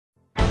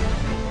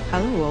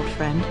Hello, old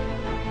friend.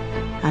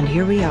 And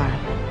here we are.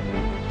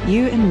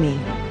 You and me,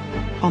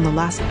 on the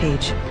last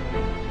page.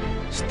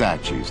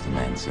 Statues, the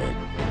man said.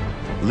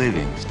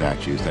 Living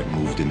statues that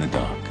moved in the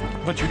dark.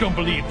 But you don't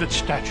believe that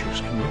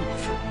statues can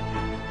move.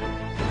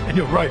 And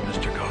you're right,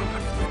 Mr.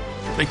 Garland.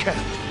 They can't.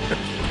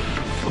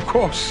 Of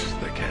course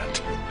they can't.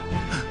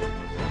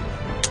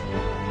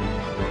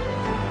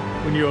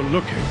 When you're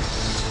looking...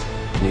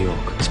 New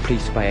York is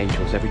policed by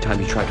angels. Every time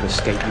you try to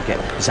escape, you get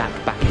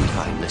zapped back in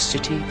time. The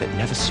city that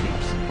never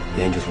sleeps.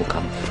 The angels will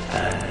come,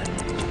 and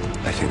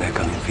I think they're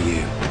coming for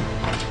you.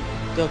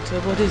 Doctor,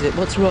 what is it?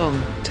 What's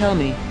wrong? Tell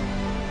me.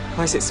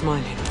 Why is it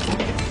smiling?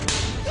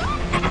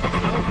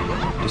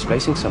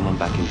 Displacing someone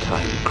back in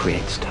time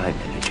creates time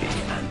energy,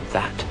 and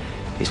that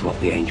is what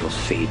the angels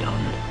feed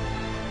on.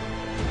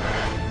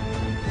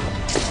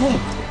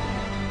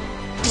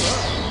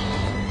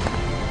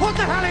 What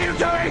the hell are you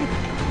doing?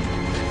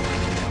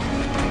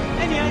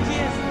 Any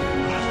ideas?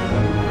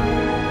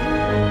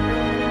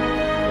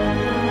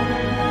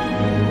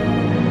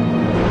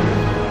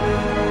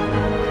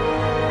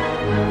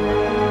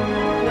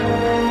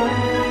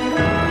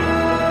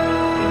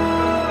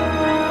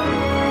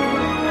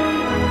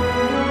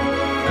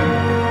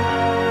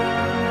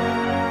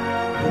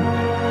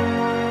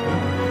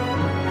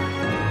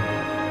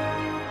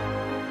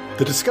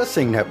 The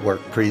Discussing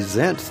Network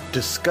presents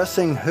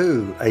Discussing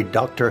Who, a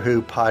Doctor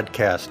Who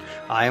podcast.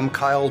 I am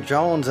Kyle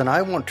Jones, and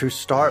I want to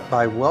start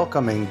by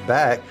welcoming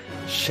back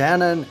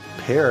Shannon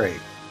Perry.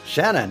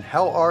 Shannon,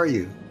 how are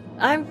you?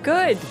 I'm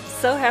good.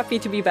 So happy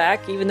to be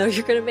back, even though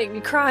you're going to make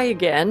me cry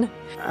again.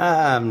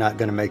 I'm not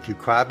going to make you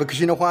cry, because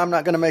you know why I'm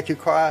not going to make you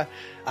cry?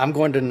 I'm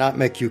going to not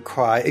make you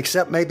cry,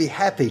 except maybe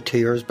happy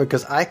tears,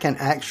 because I can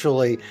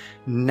actually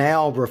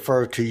now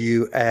refer to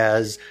you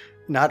as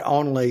not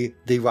only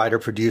the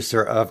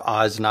writer-producer of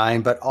Oz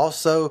 9, but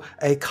also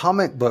a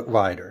comic book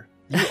writer.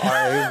 You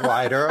are a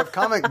writer of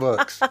comic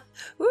books.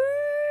 Woo!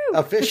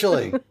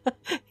 Officially.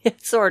 Yeah,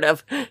 sort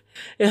of.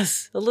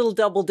 Yes, a little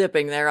double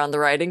dipping there on the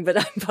writing,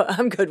 but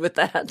I'm good with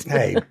that.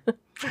 Hey,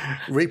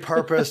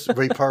 repurpose,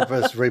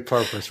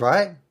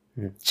 right?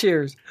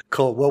 Cheers.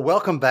 Cool. Well,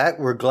 welcome back.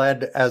 We're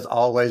glad, as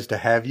always, to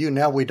have you.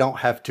 Now we don't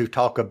have to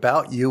talk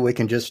about you. We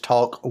can just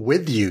talk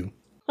with you.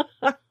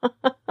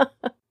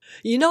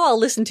 You know I'll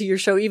listen to your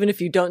show even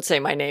if you don't say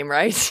my name,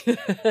 right?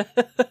 I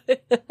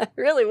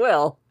really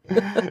will.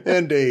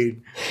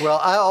 Indeed. Well,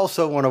 I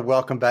also want to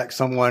welcome back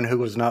someone who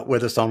was not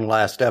with us on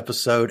last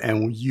episode,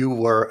 and you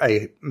were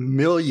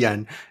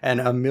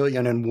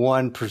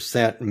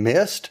 1,000,001%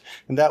 missed,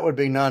 and that would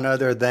be none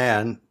other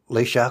than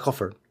Lee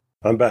Shackelford.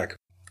 I'm back.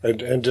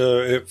 And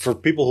for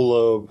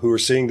people who are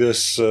seeing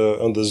this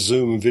on the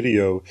Zoom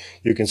video,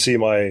 you can see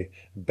my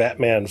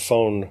Batman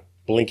phone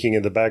blinking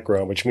in the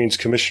background, which means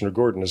Commissioner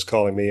Gordon is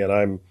calling me, and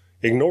I'm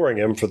ignoring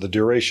him for the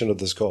duration of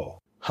this call.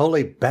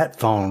 Holy bat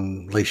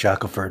phone, Lee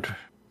Shackelford.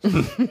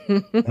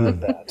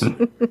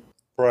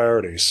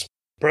 Priorities,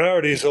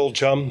 old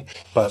chum.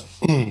 But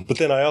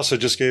then I also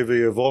just gave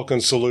the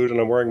Vulcan salute, and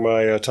I'm wearing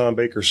my Tom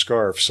Baker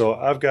scarf. So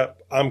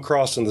I'm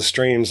crossing the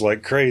streams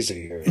like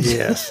crazy here.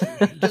 Yes,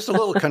 just a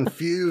little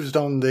confused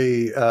on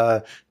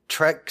the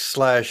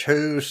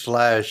Trek/Who/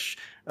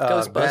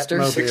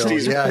 Ghostbusters.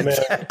 60s, yeah,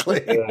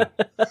 exactly.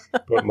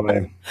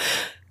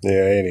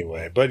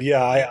 Anyway. But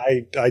yeah,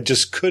 I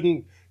just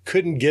couldn't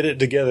get it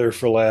together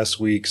for last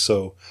week,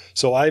 so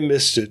I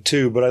missed it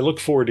too, but I look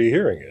forward to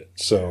hearing it.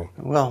 So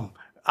well,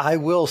 I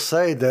will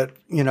say that,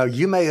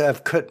 you may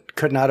have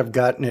could not have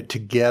gotten it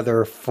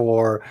together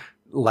for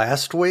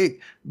last week,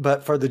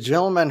 but for the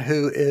gentleman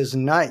who is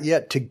not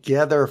yet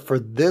together for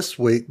this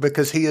week,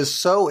 because he is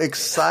so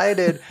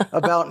excited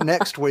about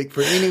next week,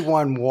 for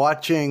anyone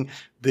watching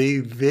the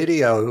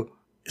video,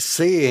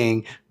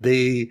 seeing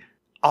the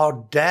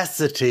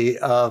audacity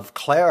of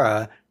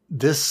Clara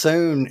this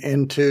soon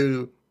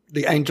into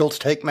The Angels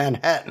Take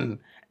Manhattan.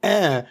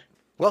 And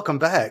welcome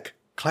back,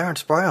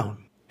 Clarence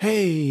Brown.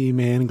 Hey,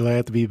 man,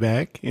 glad to be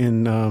back.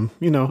 And,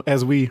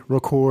 as we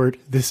record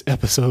this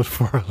episode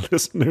for our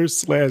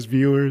listeners /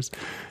 viewers,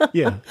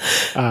 I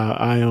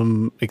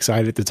am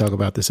excited to talk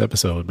about this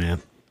episode,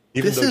 man.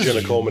 Even though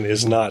Jenna Coleman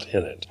is not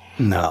in it.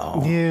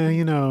 No.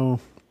 Yeah,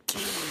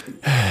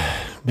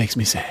 makes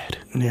me sad.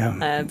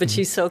 Yeah. But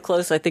she's so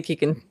close, I think you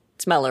can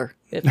smell her.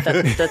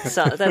 That's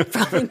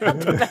probably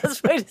not the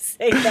best way to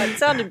say that. It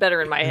sounded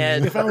better in my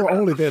head. If I were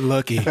only that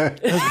lucky,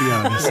 let's be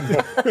honest.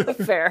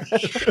 Fair.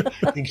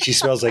 I think she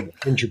smells like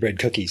gingerbread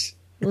cookies.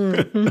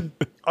 Mm-hmm.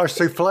 Or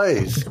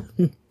souffles.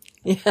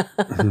 Yeah.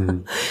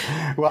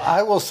 Well,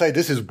 I will say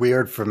this is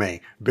weird for me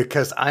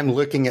because I'm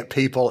looking at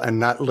people and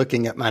not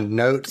looking at my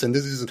notes. And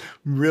this is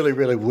really,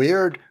 really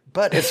weird.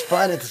 but it's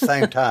fun at the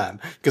same time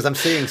because I'm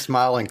seeing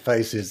smiling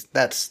faces.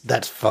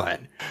 That's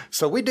fun.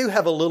 So we do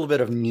have a little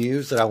bit of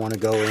news that I want to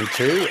go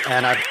into,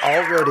 and I've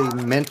already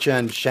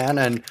mentioned,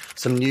 Shannon,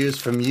 some news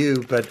from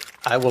you, but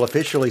I will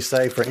officially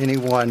say for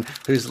anyone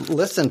who's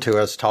listened to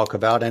us talk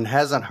about and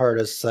hasn't heard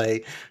us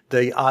say,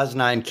 the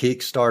Oz9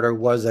 Kickstarter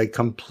was a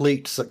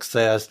complete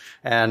success,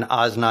 and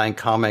Oz9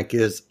 comic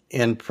is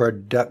in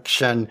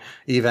production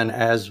even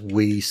as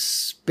we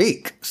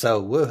speak.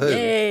 So woohoo.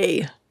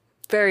 Yay.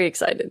 Very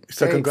excited.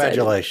 So Very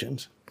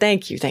congratulations. excited.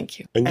 Thank you. Thank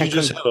you. And you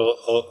just had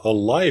a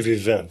live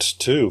event,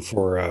 too,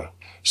 for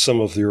some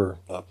of your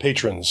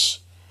patrons.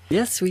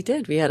 Yes, we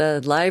did. We had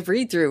a live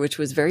read-through, which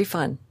was very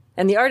fun.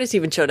 And the artist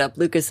even showed up.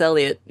 Lucas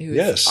Elliott,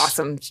 who's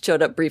awesome,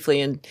 showed up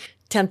briefly and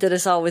tempted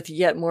us all with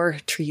yet more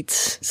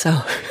treats.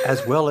 So,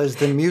 as well as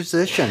the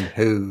musician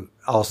who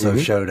also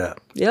showed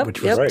up.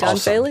 Yep, was John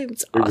awesome. Bailey.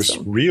 It's awesome. It was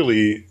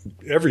really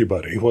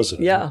everybody,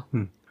 wasn't it? Yeah.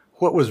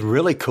 What was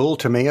really cool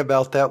to me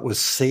about that was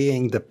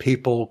seeing the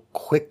people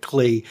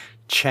quickly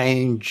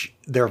change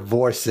their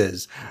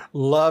voices.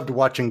 Loved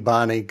watching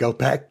Bonnie go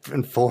back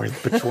and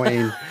forth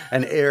between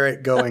and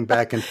Eric going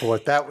back and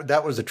forth.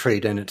 That was a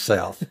treat in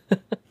itself.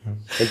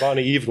 And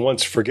Bonnie even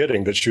once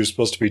forgetting that she was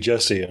supposed to be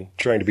Jessie and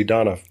trying to be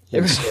Donna.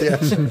 Yes.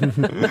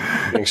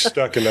 Being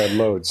stuck in that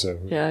mode. So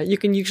Yeah, you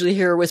can usually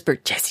hear her whisper,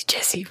 Jessie,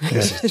 Jessie,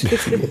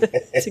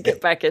 to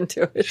get back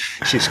into it.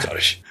 She's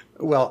Scottish.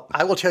 Well,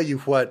 I will tell you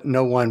what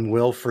no one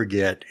will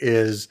forget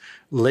is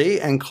Lee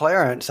and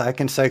Clarence. I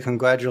can say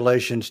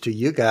congratulations to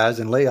you guys.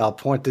 And Lee, I'll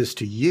point this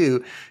to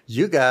you.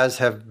 You guys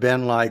have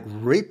been like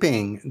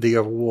reaping the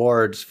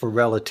awards for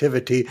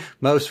Relativity.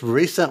 Most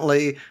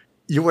recently,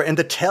 you were in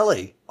the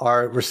telly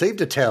or received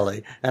a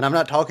telly. And I'm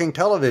not talking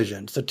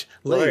television. So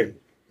Lee,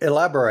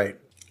 elaborate.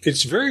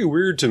 It's very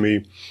weird to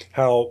me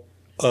how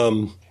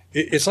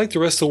it's like the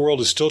rest of the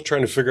world is still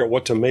trying to figure out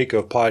what to make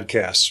of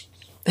podcasts.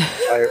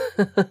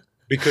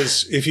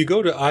 Because if you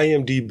go to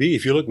IMDb,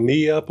 if you look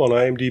me up on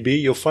IMDb,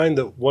 you'll find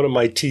that one of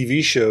my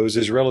TV shows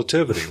is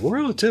Relativity. Well,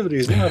 Relativity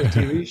is not a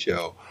TV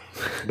show.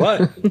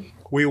 But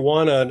we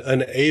won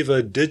an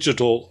Ava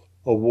Digital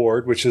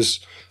Award, which is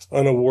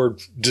an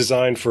award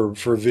designed for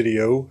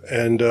video.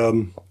 And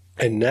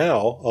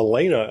now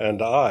Elena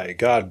and I,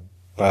 God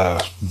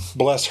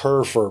bless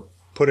her for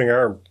putting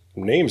our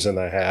names in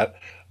the hat.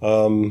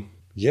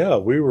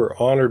 We were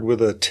honored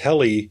with a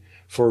telly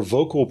for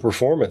vocal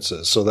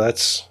performances. So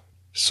that's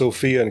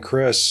Sophia and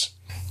Chris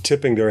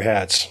tipping their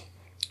hats.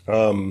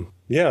 But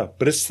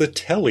it's the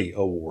Telly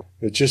Award.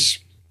 It just,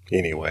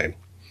 anyway.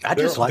 I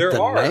just like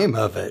the name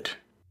of it.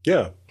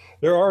 Yeah.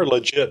 There are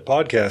legit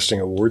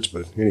podcasting awards,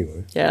 but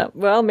anyway. Yeah.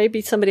 Well,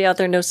 maybe somebody out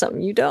there knows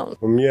something you don't.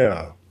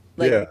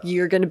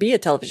 You're going to be a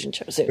television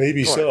show soon.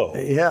 Maybe so.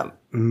 Yeah.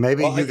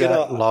 Maybe you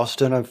got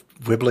lost in a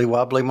wibbly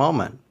wobbly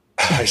moment.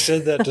 I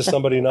said that to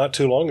somebody not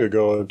too long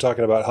ago,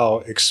 talking about how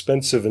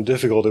expensive and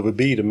difficult it would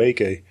be to make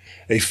a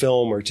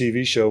film or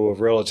TV show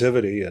of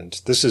Relativity.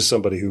 And this is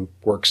somebody who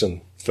works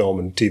in film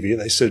and TV. And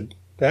they said,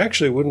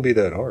 actually, it wouldn't be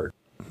that hard.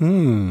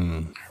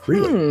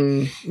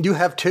 Really? You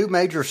have two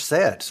major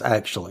sets,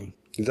 actually.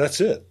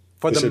 That's it.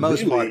 For the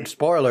most part.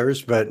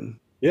 Spoilers, but...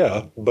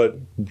 Yeah.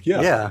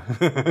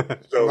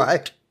 So,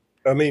 right.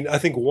 I mean, I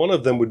think one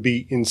of them would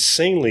be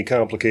insanely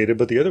complicated,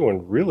 but the other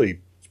one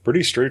really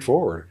pretty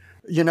straightforward.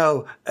 You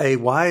know, a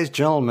wise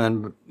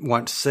gentleman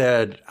once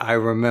said, I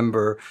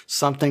remember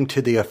something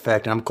to the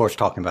effect, and I'm of course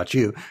talking about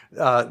you,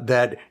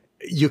 that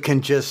you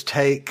can just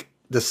take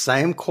the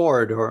same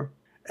corridor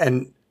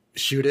and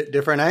shoot at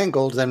different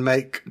angles and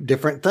make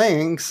different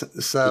things.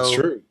 So it's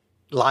true.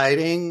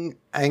 Lighting,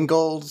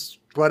 angles,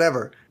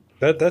 whatever.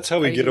 That's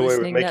how we get away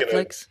with making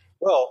Netflix? it.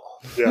 Well,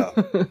 yeah.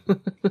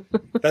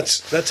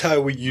 that's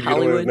how you get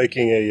away with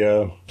making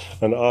an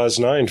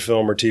Oz9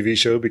 film or TV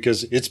show,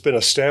 because it's been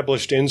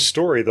established in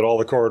story that all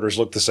the corridors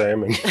look the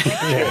same and you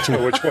can't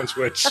tell which one's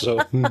which. So,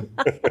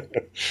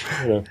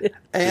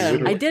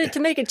 And I did it to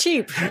make it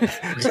cheap.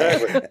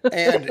 Exactly.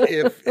 And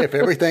if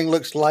everything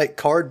looks like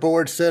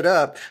cardboard set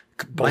up,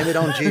 blame it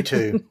on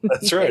G2.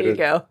 That's right. There you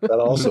go. That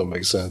also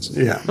makes sense.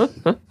 Yeah.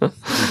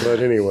 But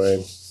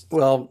anyway.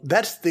 Well,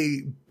 that's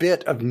the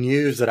bit of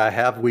news that I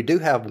have. We do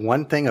have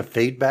one thing of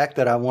feedback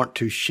that I want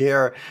to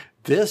share.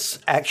 This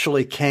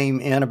actually came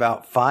in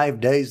about 5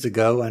 days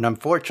ago and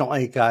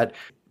unfortunately got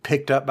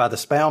picked up by the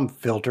spam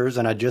filters.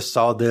 And I just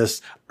saw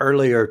this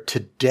earlier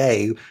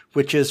today,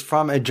 which is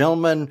from a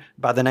gentleman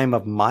by the name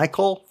of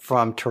Michael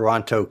from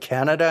Toronto,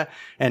 Canada.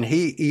 And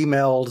he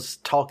emails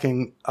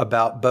talking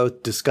about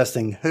both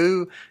Discussing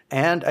Who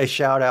and a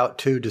shout out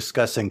to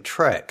Discussing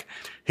Trek.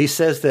 He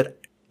says that,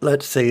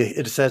 let's see,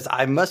 it says,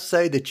 I must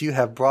say that you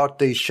have brought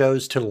these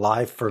shows to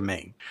life for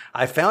me.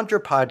 I found your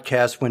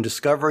podcast when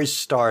Discovery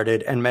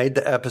started and made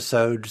the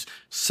episodes,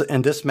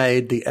 and this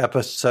made the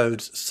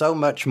episodes so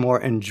much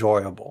more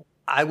enjoyable.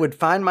 I would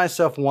find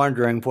myself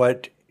wondering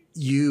what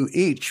you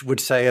each would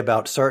say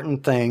about certain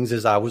things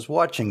as I was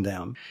watching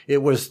them.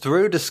 It was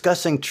through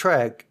Discussing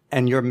Trek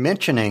and your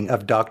mentioning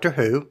of Doctor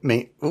Who,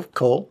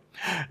 cool,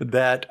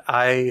 that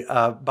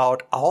I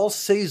bought all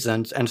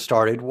seasons and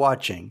started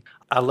watching.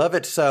 I love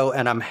it so,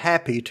 and I'm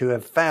happy to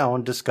have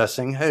found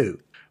Discussing Who.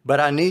 But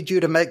I need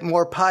you to make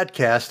more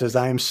podcasts as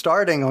I am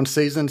starting on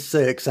season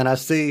 6, and I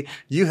see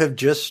you have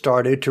just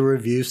started to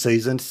review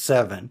season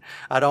 7.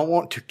 I don't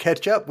want to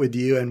catch up with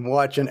you and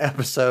watch an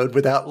episode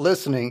without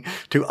listening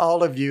to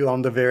all of you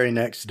on the very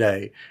next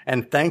day.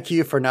 And thank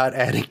you for not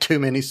adding too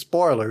many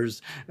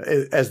spoilers,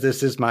 as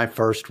this is my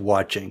first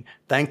watching.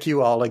 Thank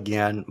you all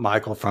again,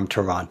 Michael from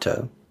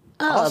Toronto.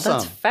 Oh, awesome.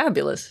 That's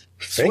fabulous.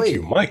 Thank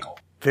you, Michael.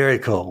 Very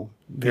cool.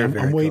 Very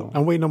cool.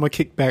 I'm waiting on my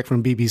kickback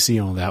from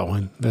BBC on that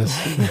one.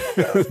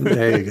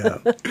 There you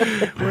go.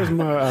 Where's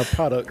my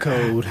product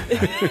code?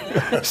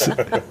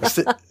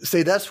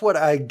 See, that's what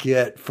I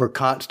get for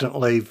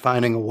constantly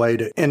finding a way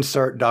to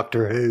insert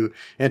Doctor Who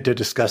into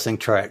Discussing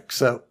Trek.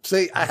 So,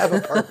 see, I have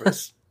a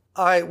purpose.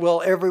 All right.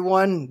 Well,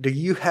 everyone, do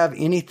you have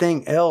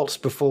anything else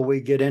before we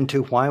get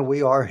into why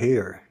we are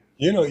here?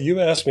 You know, you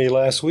asked me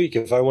last week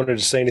if I wanted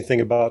to say anything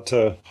about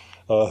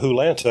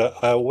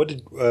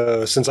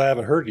Wholanta. Since I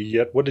haven't heard it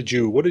yet, what did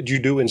you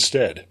do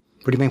instead?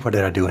 What do you mean? What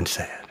did I do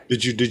instead? What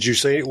did you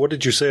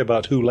say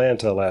about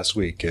Wholanta last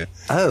week?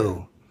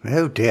 Oh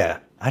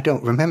dear, I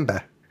don't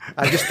remember.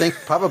 I just think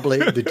probably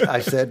that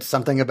I said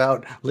something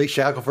about Lee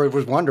Shackelford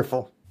was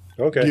wonderful.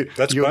 Okay,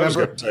 that's what I was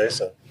going to say.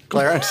 So.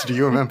 Clarence, do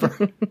you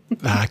remember?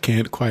 I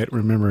can't quite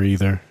remember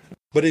either.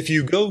 But if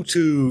you go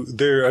to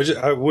there,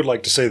 I would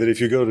like to say that if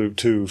you go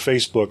to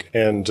Facebook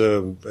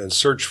and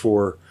search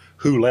for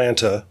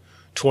Wholanta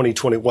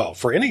 2020, well,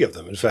 for any of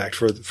them, in fact,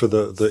 for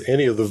the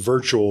any of the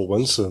virtual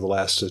ones in the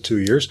last 2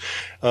 years,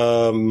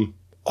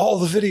 all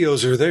the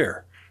videos are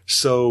there.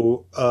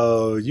 So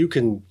you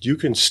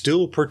can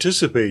still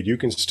participate. You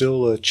can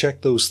still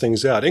check those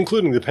things out,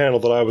 including the panel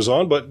that I was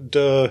on. But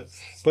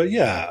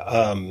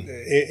yeah,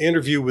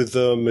 interview with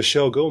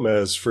Michelle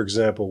Gomez, for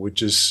example,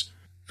 which is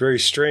very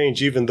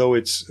strange, even though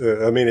it's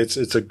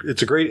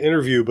a great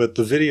interview, but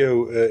the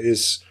video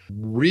is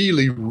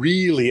really,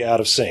 really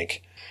out of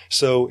sync.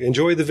 So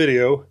enjoy the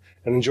video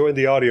and enjoy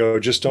the audio.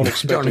 Just don't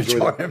expect to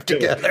enjoy them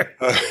together.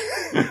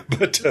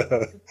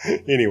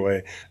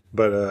 Anyway,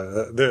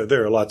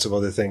 there are lots of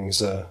other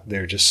things.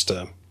 They're just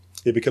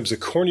it becomes a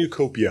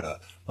cornucopia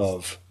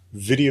of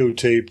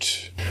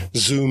videotaped,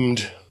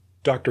 zoomed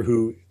Doctor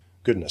Who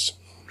goodness.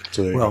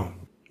 So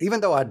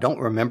even though I don't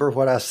remember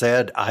what I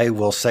said, I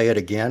will say it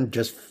again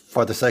just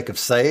for the sake of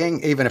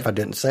saying. Even if I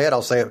didn't say it,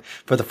 I'll say it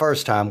for the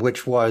first time,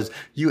 which was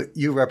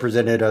you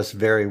represented us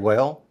very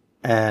well.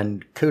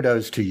 And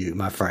kudos to you,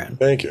 my friend.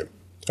 Thank you.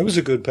 That was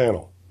a good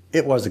panel.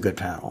 It was a good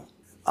panel.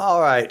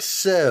 All right.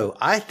 So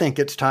I think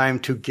it's time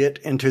to get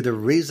into the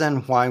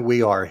reason why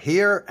we are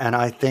here. And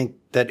I think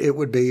that it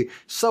would be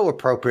so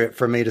appropriate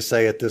for me to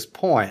say at this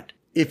point,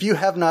 if you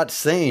have not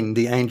seen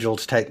The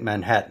Angels Take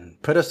Manhattan,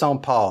 put us on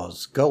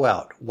pause, go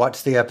out,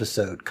 watch the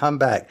episode, come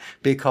back,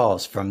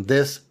 because from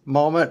this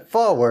moment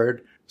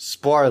forward,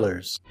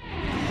 spoilers.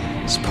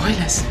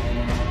 Spoilers.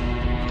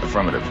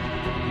 Affirmative.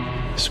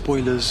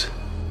 Spoilers.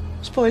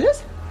 Spoilers?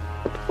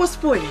 What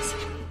spoilers?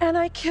 And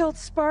I killed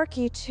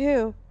Sparky,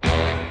 too.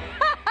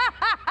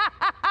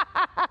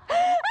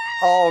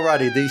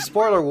 Alrighty, the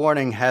spoiler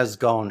warning has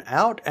gone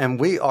out, and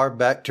we are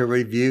back to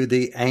review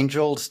The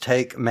Angels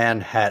Take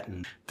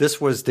Manhattan. This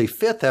was the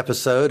 5th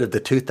episode of the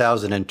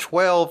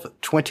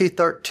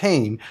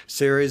 2012-2013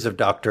 series of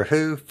Doctor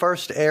Who,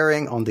 first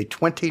airing on the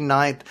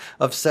 29th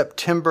of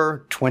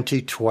September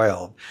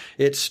 2012.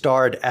 It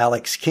starred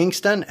Alex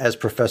Kingston as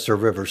Professor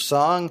River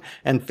Song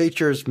and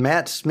features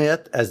Matt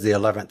Smith as the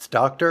 11th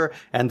Doctor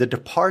and the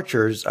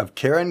departures of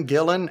Karen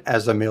Gillan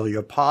as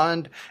Amelia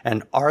Pond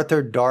and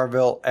Arthur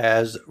Darvill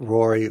as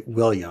Rory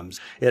Williams.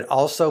 It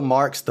also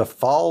marks the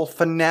fall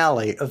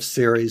finale of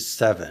Series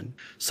 7.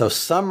 So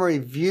some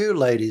review,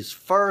 ladies.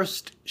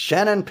 First,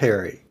 Shannon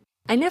Perry.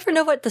 I never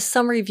know what the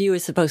summary view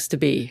is supposed to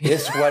be.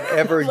 It's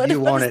whatever you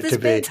want it to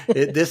be.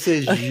 This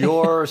is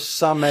your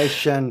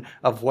summation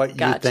of what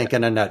you think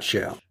in a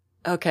nutshell.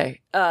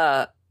 Okay.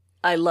 I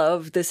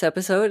love this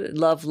episode.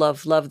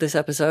 Love this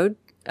episode.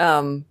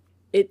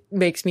 It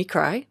makes me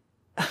cry.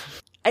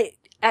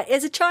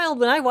 As a child,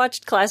 when I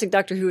watched classic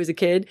Doctor Who as a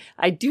kid,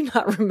 I do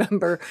not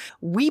remember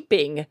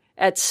weeping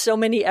at so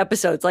many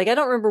episodes. Like, I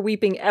don't remember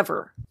weeping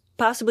ever.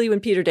 Possibly when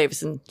Peter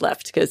Davison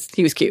left, because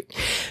he was cute.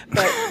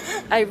 But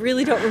I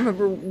really don't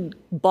remember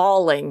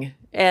bawling.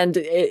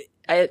 And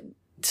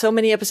so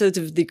many episodes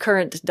of the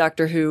current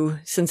Doctor Who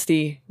since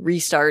the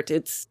restart,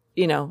 it's,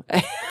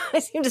 I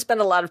seem to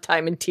spend a lot of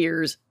time in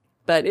tears.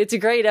 But it's a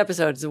great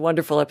episode. It's a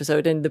wonderful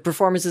episode. And the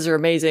performances are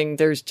amazing.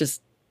 There's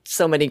just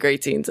so many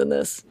great scenes in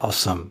this.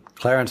 Awesome.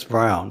 Clarence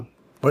Brown,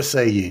 what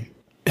say you?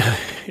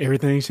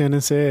 Everything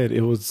Shannon said.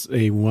 It was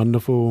a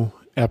wonderful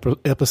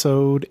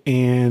episode.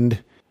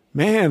 And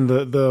man,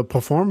 the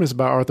performance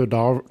by Arthur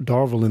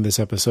Darvill in this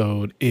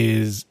episode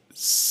is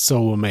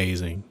so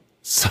amazing.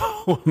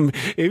 So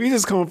if you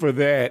just come for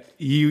that,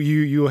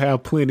 you'll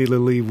have plenty to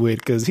leave with,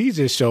 because he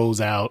just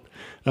shows out.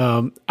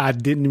 I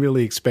didn't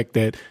really expect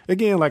that.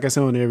 Again, like I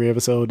said on every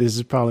episode, this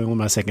is probably only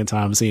my second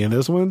time seeing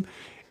this one.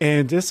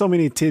 And just so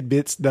many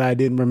tidbits that I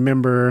didn't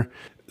remember.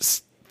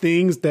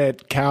 Things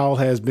that Cal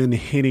has been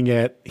hinting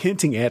at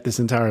this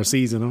entire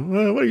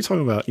season. What are you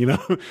talking about?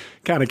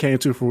 Kind of came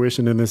to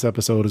fruition in this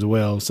episode as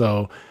well.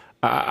 So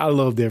I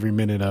loved every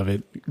minute of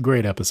it.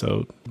 Great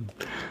episode.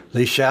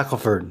 Lee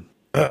Shackelford.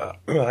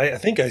 I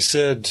think I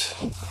said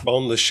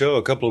on the show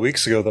a couple of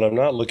weeks ago that I'm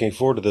not looking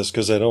forward to this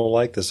because I don't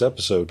like this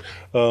episode.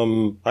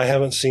 I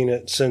haven't seen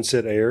it since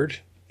it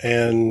aired,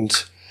 and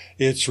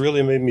it's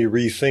really made me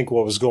rethink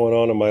what was going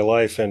on in my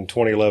life in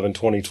 2011,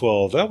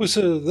 2012. That was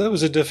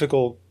a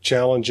difficult,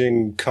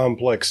 challenging,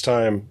 complex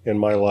time in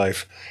my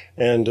life.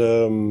 And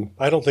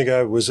I don't think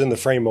I was in the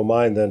frame of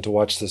mind then to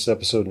watch this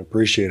episode and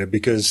appreciate it,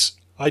 because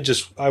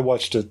I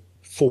watched it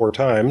 4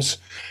 times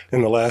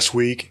in the last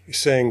week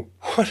saying,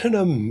 what an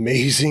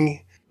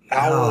amazing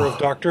hour of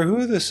Doctor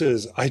Who this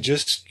is. I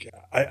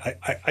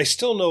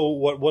still know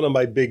what one of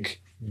my big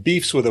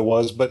beefs with it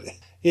was, but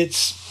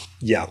this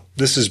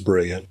is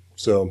brilliant.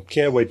 So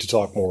can't wait to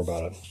talk more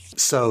about it.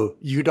 So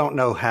you don't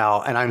know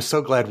how, and I'm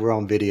so glad we're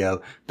on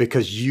video,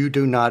 because you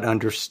do not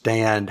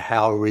understand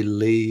how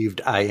relieved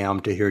I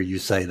am to hear you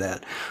say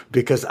that,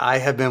 because I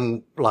have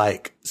been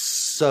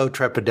so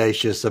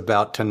trepidatious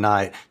about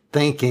tonight,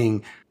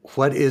 thinking,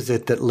 what is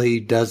it that Lee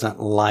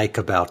doesn't like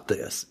about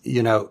this,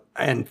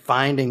 and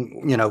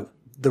finding,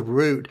 the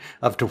root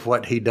of to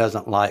what he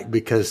doesn't like,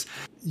 because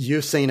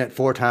you've seen it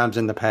 4 times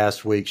in the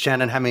past week.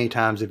 Shannon, how many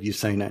times have you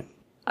seen it?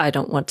 I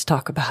don't want to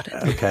talk about it.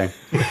 Okay.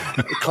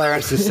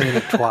 Clarence has seen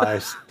it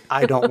twice.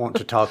 I don't want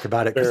to talk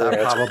about it because I've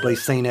probably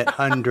seen it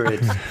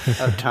hundreds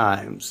of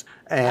times.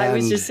 And I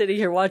was just sitting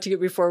here watching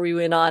it before we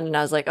went on, and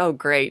I was like, oh,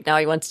 great. Now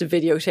he wants to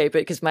videotape it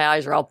because my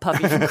eyes are all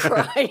puffy from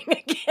crying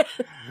again.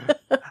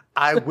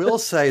 I will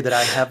say that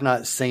I have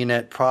not seen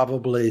it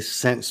probably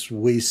since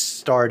we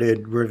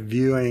started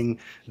reviewing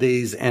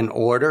these in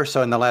order.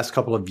 So in the last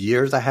couple of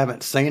years, I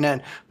haven't seen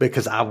it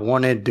because I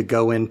wanted to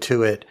go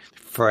into it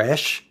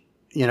fresh,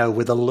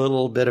 with a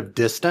little bit of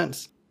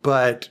distance.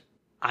 But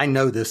I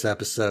know this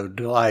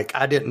episode.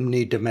 I didn't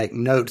need to make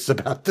notes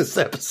about this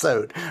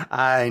episode.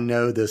 I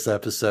know this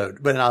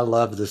episode, but I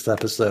love this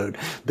episode.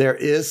 There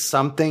is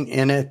something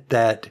in it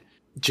that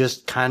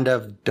just kind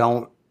of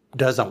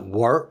doesn't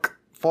work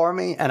for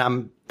me. And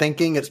I'm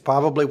thinking it's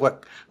probably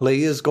what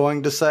Lee is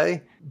going to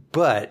say,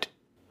 but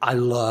I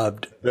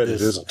loved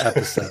this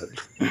episode.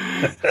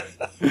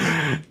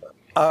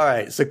 All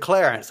right. So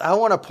Clarence, I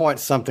want to point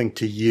something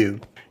to you.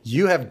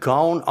 You have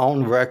gone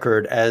on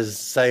record as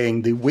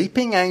saying the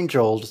Weeping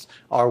Angels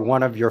are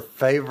one of your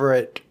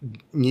favorite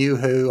New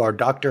Who or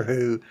Doctor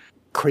Who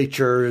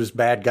creatures,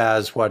 bad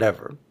guys,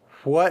 whatever.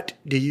 What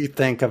do you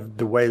think of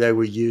the way they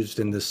were used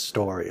in this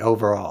story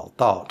overall?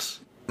 Thoughts?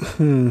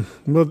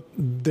 Well,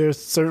 they're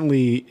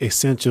certainly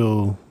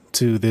essential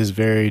to this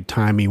very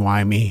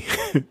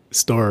timey-wimey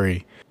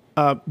story.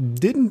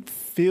 Didn't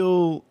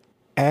feel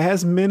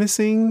as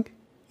menacing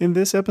in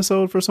this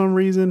episode for some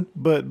reason,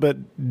 but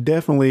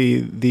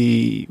definitely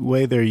the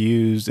way they're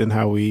used and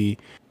how we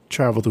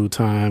travel through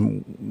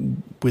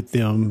time with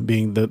them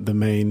being the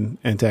main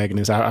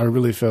antagonist. I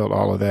really felt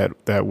all of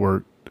that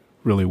worked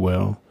really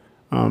well.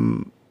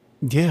 Anytime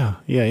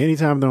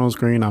they're on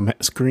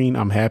screen,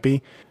 I'm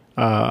happy.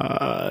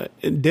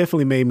 It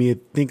definitely made me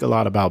think a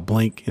lot about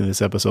Blink in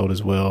this episode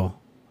as well.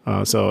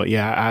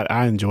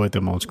 I enjoyed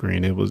them on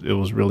screen. It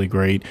was really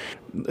great.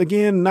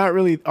 Again, not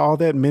really all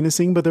that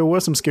menacing, but there were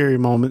some scary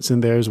moments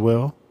in there as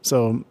well.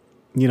 So,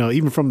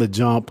 even from the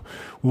jump,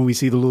 when we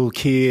see the little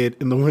kid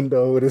in the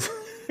window with his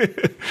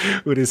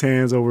with his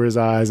hands over his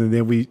eyes, and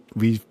then we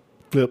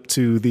flip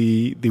to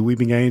the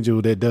Weeping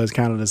Angel that does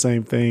kind of the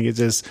same thing. It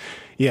just,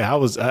 I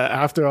was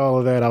after all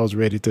of that, I was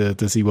ready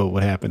to see what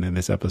would happen in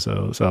this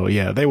episode. So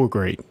they were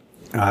great.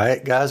 All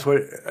right, guys.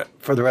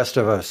 For the rest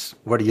of us,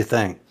 what do you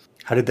think?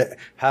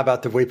 How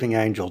about the Weeping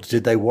Angels?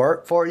 Did they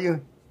work for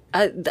you?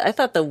 I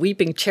thought the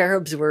Weeping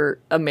Cherubs were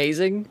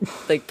amazing.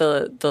 Like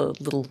the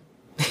little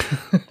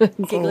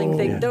giggling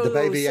thing. The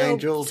baby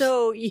angels.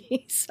 So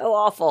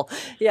awful.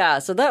 Yeah,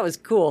 so that was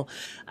cool.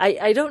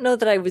 I don't know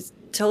that I was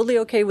totally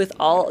okay with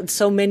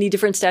so many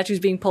different statues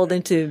being pulled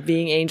into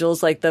being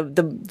angels. Like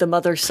the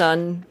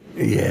mother-son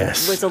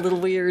was a little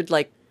weird.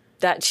 Like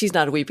that, she's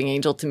not a weeping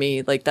angel to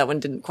me. Like that one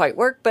didn't quite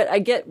work, but I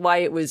get why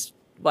it was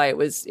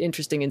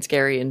interesting and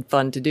scary and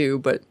fun to do,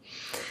 but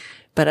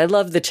I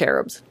love the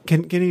cherubs.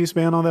 Can you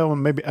expand on that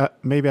one?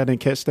 Maybe I didn't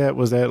catch that.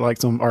 Was that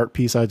like some art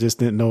piece I just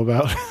didn't know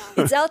about?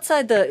 It's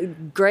outside the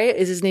Grail.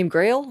 Is his name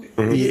Grail?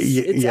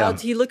 It's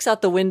out. He looks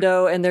out the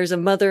window and there's a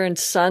mother and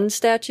son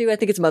statue. I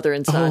think it's mother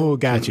and son. Oh,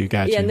 got you.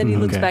 Yeah, and then he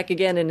looks back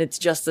again and it's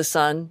just the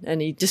son,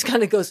 and he just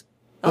kind of goes,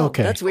 "Oh,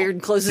 that's weird,"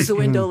 and closes the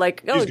window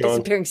like, "Oh,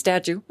 disappearing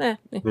statue."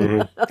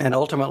 And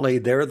ultimately,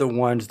 they're the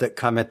ones that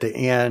come at the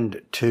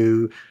end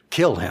to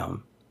kill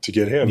him. To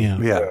get him.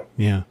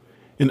 Yeah.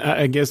 And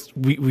I guess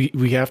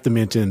we have to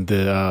mention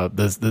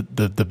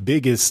the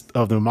biggest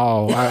of them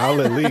all. I'll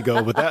let Lee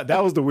go, but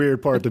that was the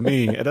weird part to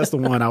me. That's the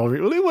one I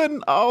really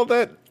wasn't all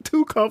that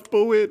too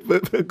comfortable with.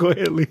 But go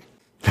ahead, Lee.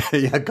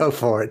 Yeah, go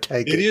for it.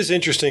 Take it. It is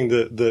interesting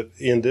that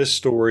in this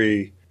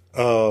story,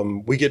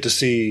 we get to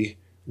see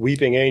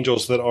weeping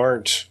angels that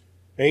aren't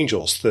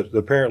angels, that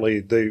apparently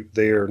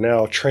they are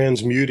now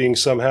transmuting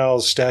somehow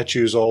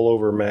statues all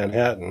over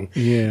Manhattan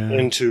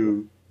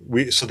into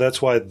so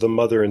that's why the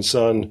mother and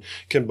son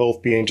can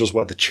both be angels,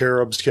 why the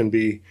cherubs can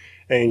be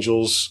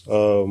angels,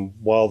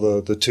 while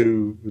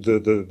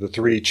the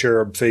three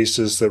cherub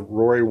faces that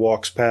Rory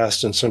walks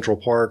past in Central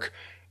Park,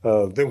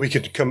 then we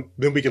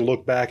can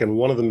look back and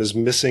one of them is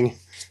missing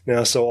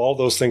now. So all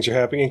those things are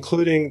happening,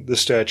 including the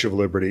Statue of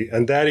Liberty.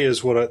 And that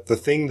is the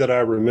thing that I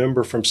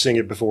remember from seeing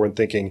it before and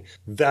thinking,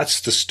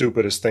 that's the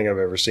stupidest thing I've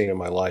ever seen in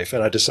my life.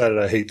 And I decided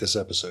I hate this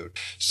episode.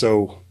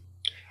 So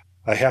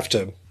I have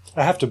to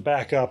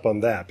back up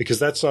on that, because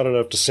that's not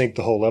enough to sink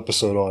the whole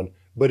episode on,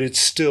 but it's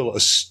still a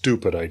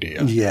stupid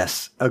idea.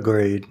 Yes.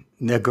 Agreed.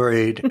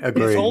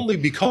 If only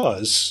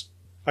because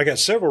I got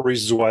several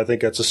reasons why I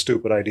think that's a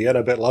stupid idea, and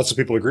I bet lots of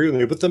people agree with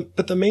me.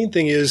 But the main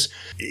thing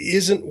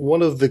isn't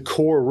one of the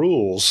core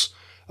rules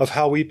of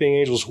how weeping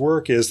angels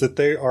work is that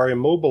they are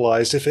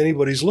immobilized if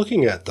anybody's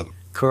looking at them.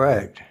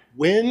 Correct.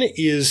 When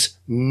is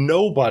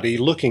nobody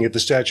looking at the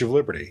Statue of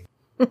Liberty?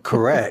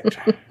 Correct.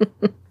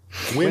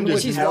 When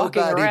does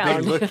nobody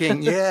be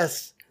looking?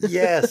 Yes.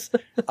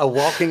 A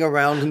walking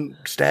around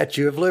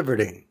Statue of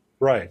Liberty.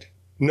 Right.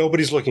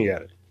 Nobody's looking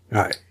at it.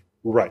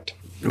 Right.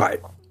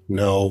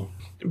 No.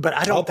 But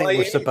I don't think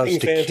we're supposed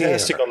to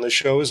fantastic care on this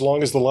show as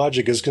long as the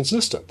logic is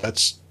consistent.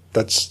 That's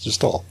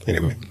just all.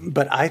 Anyway.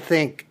 But I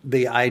think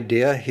the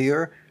idea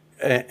here,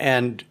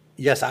 and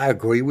yes, I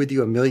agree with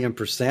you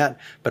 1,000,000%,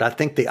 but I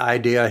think the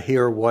idea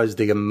here was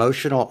the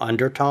emotional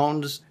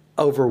undertones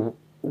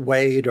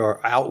outweighed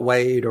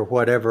or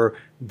whatever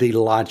the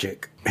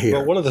logic here.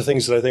 Well, one of the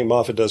things that I think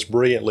Moffat does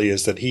brilliantly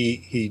is that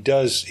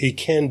he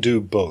can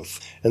do both,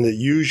 and that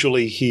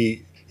usually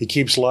he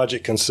keeps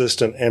logic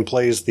consistent and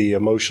plays the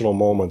emotional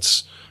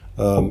moments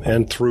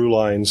and through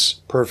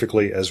lines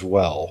perfectly as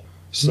well.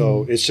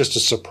 So it's just a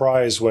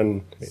surprise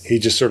when he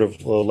just sort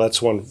of lets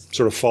one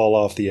sort of fall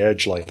off the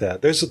edge like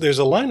that. There's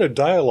a line of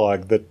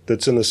dialogue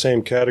that's in the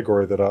same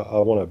category that I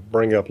want to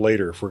bring up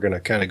later if we're going to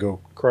kind of go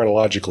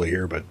chronologically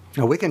here. But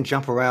we can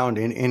jump around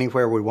in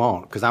anywhere we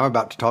want, because I'm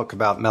about to talk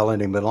about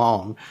Melody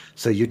Malone.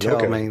 So you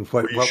tell me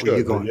what were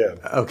you going? Yeah.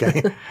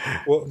 Okay.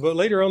 Well, but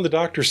later on, the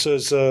doctor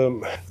says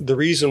the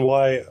reason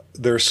why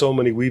there are so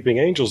many weeping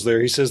angels there.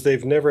 He says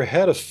they've never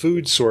had a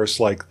food source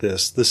like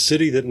this, the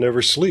city that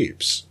never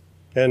sleeps.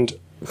 And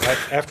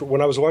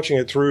when I was watching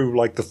it through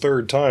like the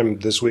third time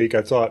this week,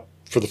 I thought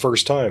for the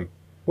first time,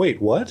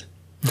 wait, what?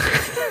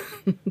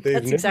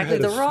 That's exactly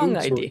the wrong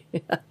idea.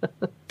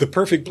 The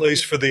perfect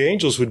place for the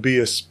angels would be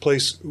a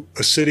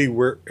city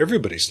where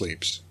everybody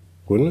sleeps,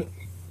 wouldn't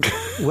it?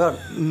 Well,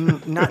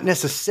 not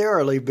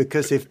necessarily,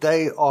 because if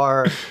they're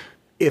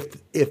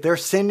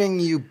sending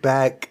you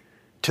back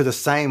to the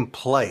same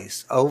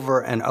place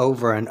over and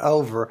over and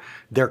over,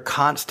 they're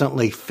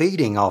constantly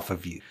feeding off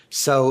of you.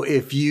 So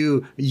if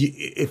you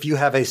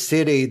have a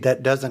city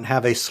that doesn't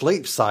have a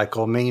sleep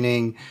cycle,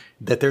 meaning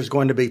that there's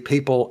going to be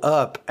people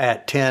up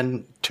at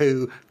 10,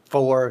 2,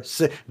 4,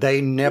 6, they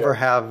never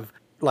have,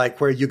 like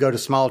where you go to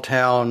small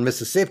town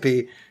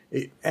Mississippi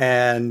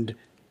and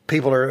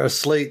people are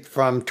asleep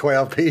from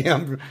 12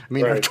 p.m.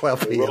 or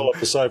 12 p.m. Roll up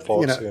the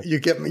sidewalks. You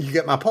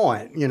get my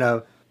point,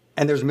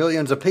 and there's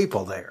millions of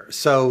people there.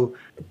 So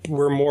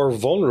we're more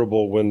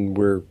vulnerable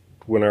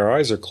when our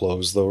eyes are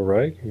closed, though,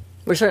 right?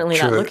 We're certainly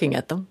not looking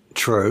at them.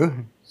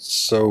 True.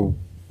 So,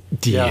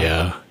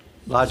 yeah.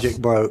 Logic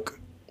broke.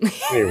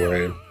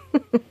 Anyway.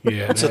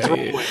 Yeah. It's a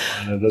throwaway line.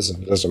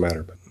 It doesn't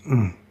matter. But.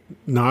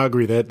 No, I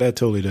agree. That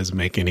totally doesn't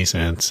make any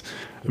sense.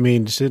 I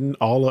mean, shouldn't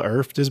all of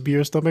Earth just be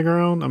your stomach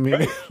around? I mean,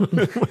 right.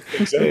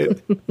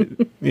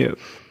 Exactly. Yeah.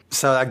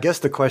 So I guess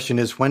the question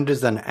is, when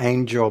does an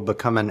angel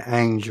become an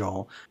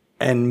angel?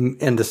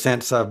 And in the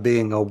sense of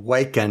being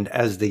awakened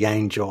as the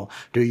angel,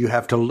 do you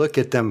have to look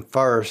at them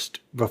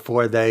first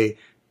before they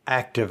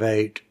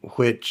activate,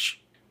 which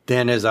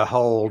then is a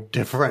whole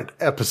different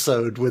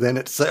episode within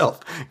itself,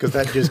 because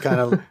that just kind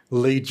of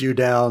leads you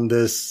down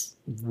this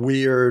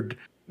weird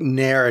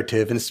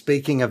narrative. And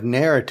speaking of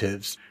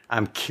narratives,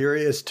 I'm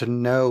curious to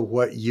know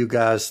what you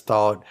guys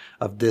thought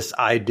of this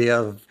idea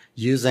of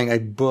using a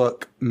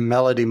book,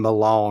 Melody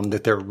Malone,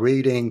 that they're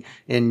reading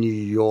in New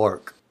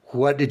York.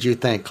 What did you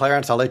think?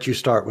 Clarence, I'll let you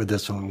start with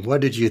this one.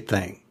 What did you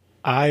think?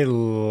 I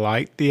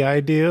liked the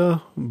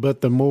idea, but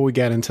the more we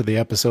got into the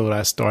episode,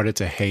 I started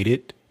to hate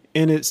it.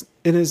 And it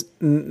is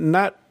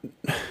not.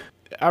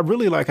 I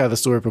really like how the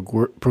story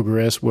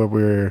progressed, where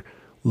we're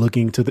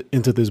looking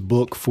into this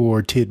book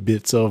for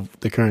tidbits of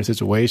the current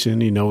situation.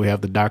 We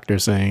have the doctor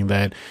saying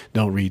that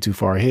don't read too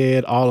far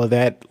ahead. All of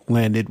that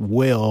landed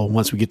well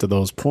once we get to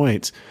those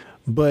points,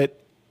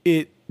 but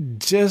it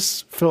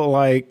just felt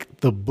like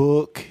the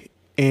book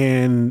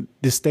and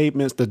the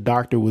statements the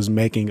doctor was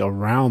making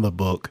around the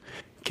book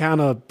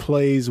kind of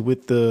plays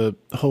with the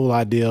whole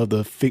idea of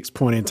the fixed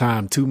point in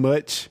time too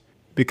much,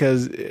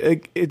 because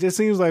it just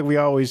seems like we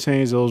always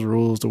change those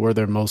rules to where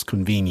they're most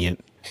convenient.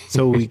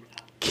 So we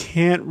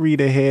can't read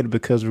ahead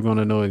because we're going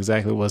to know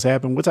exactly what's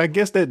happened, which I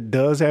guess that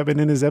does happen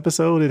in this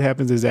episode. It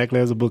happens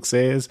exactly as the book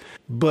says.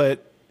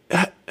 But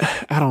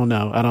don't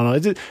know. I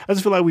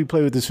just feel like we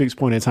play with this fixed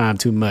point in time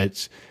too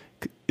much.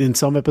 In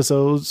some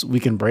episodes, we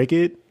can break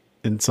it.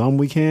 In some,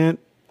 we can't.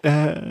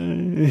 But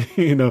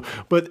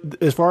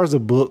as far as the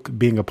book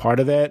being a part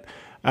of that,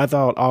 I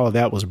thought all of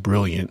that was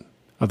brilliant.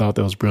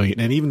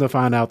 And even to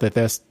find out that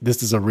this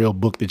is a real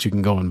book that you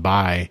can go and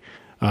buy,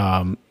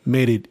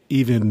 made it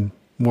even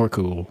more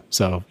cool.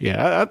 So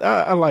yeah,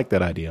 I like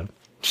that idea.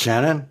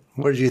 Shannon,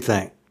 what did you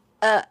think?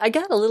 I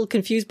got a little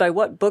confused by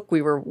what book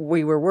we were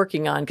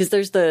working on, because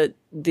there's the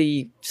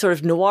sort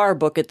of noir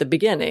book at the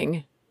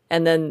beginning,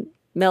 and then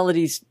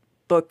Melody's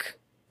book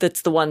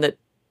that's the one that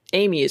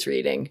Amy is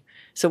reading.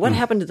 So what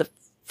happened to the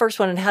first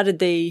one, and how do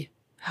they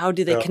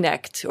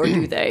connect, or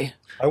do they?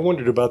 I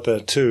wondered about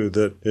that too.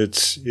 That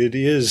it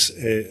is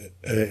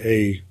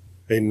a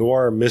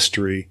noir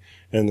mystery,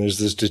 and there's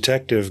this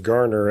detective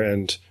Garner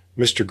and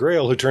Mr.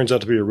 Grail who turns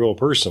out to be a real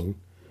person.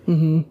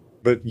 Mm-hmm.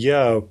 But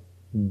yeah,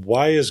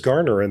 why is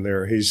Garner in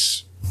there?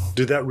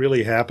 Did that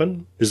really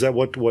happen? Is that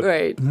what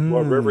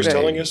River's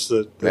telling us?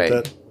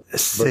 That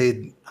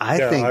See,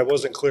 I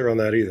wasn't clear on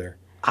that either.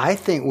 I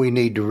think we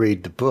need to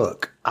read the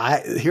book.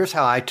 Here's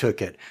how I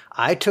took it.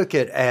 I took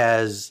it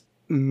as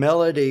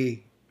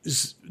Melody.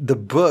 The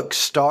book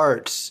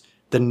starts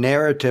the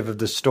narrative of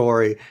the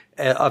story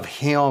of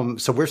him.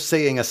 So we're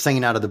seeing a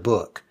scene out of the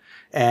book,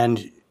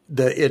 and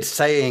it's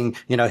saying,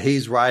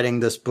 he's writing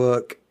this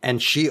book, and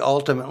she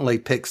ultimately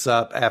picks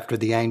up after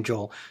the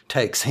angel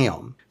takes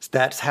him.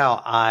 That's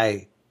how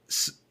I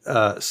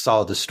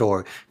saw the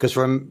story.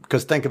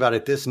 Because think about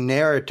it, this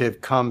narrative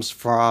comes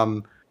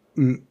from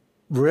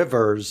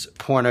River's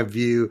point of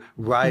view,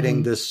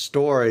 writing this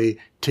story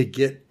to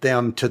get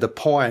them to the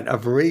point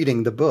of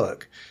reading the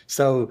book.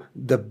 So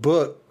the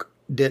book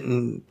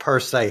didn't per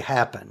se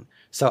happen.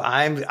 So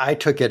I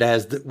took it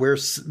as that we're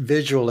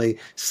visually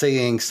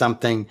seeing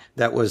something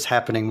that was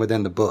happening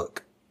within the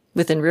book.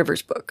 Within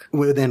River's book.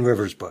 Within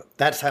River's book.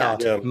 That's how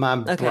my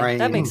brain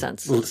that makes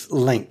sense.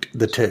 Linked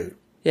the two.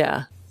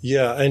 Yeah.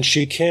 Yeah, and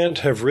she can't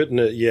have written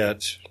it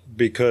yet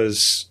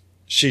because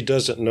she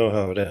doesn't know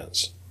how it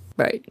ends.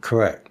 Right.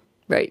 Correct.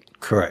 Right.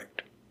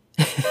 Correct.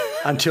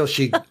 Until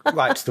she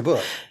writes the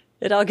book.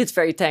 It all gets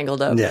very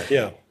tangled up.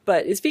 Yeah.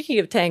 But speaking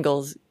of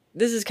tangles,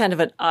 this is kind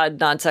of an odd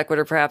non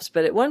sequitur perhaps,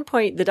 but at one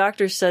point the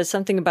Doctor says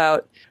something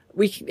about,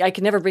 I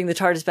can never bring the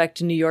TARDIS back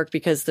to New York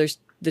because the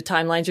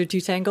timelines are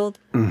too tangled.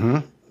 Mm-hmm.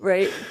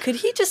 Right? Could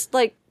he just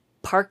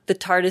park the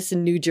TARDIS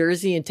in New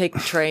Jersey and take the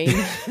train?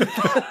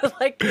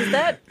 Is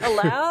that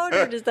allowed,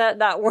 or does that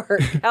not work?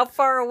 How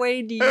far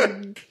away do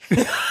you...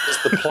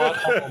 It's the plot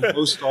hole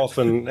most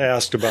often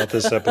asked about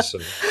this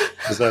episode.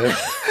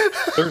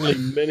 Certainly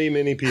many,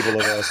 many people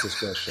have asked this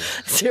question.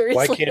 Seriously?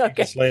 Why can't you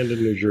just land in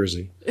New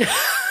Jersey?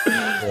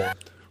 Yeah.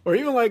 Or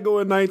even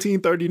going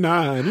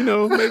 1939,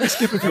 maybe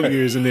skip a few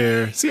years in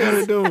there. See how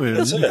they're doing.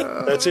 That's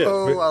it.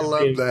 Oh, I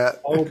love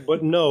that. Oh,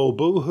 but no,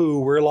 boo-hoo,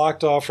 we're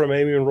locked off from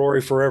Amy and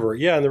Rory forever.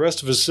 Yeah, and the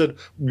rest of us said,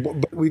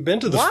 but we've been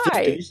to the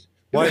 50s.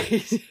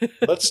 Why?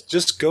 Let's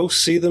just go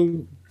see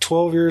them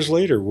 12 years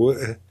later.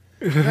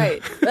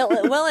 Right.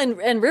 Well,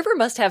 and River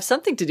must have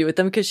something to do with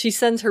them, because she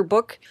sends her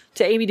book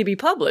to Amy to be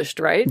published,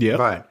 right? Yeah.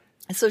 Right.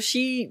 So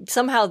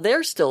somehow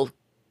they're still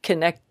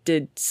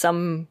connected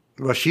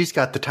Well, she's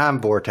got the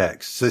time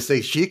vortex. So see,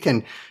 he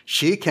can't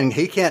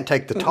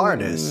take the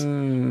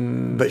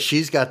TARDIS, but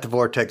she's got the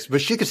vortex.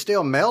 But she could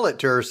still mail it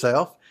to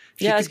herself.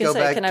 She could go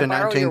back to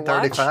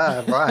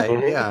 1935.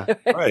 Right. Yeah.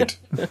 Right.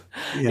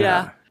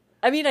 Yeah.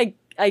 I mean,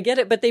 I get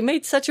it, but they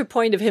made such a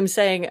point of him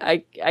saying,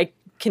 I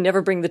can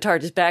never bring the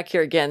TARDIS back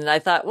here again. And I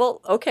thought,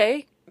 well,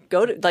 okay,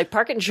 go to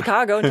park it in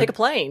Chicago and take a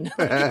plane.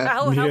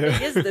 How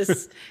big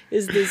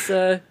is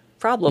this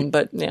problem?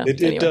 But yeah,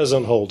 it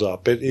doesn't hold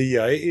up. It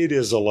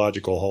is a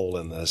logical hole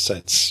in this.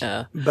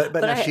 But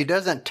if she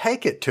doesn't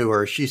take it to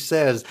her, she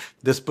says,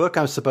 this book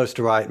I'm supposed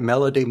to write,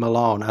 Melody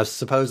Malone, I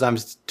suppose I'm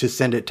to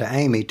send it to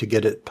Amy to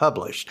get it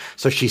published.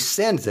 So she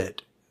sends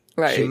it.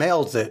 Right. She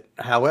mails it,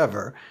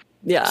 however.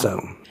 Yeah. So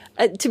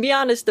to be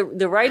honest,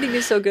 the writing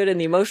is so good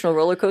and the emotional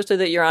roller coaster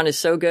that you're on is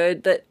so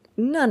good that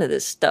none of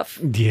this stuff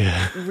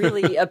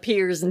really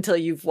appears until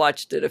you've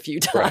watched it a few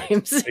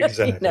times. Right.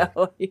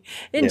 Exactly.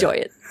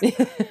 Enjoy it.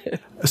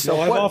 So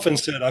I've often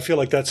said, I feel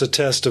like that's a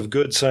test of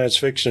good science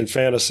fiction and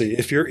fantasy.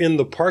 If you're in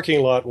the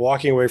parking lot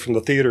walking away from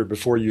the theater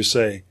before you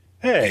say,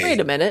 hey. Wait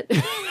a minute.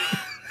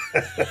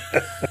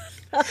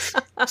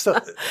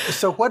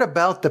 So what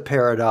about the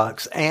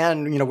paradox?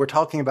 And, we're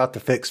talking about the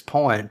fixed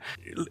point.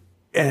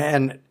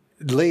 And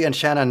Lee and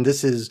Shannon,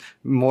 this is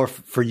more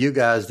for you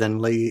guys than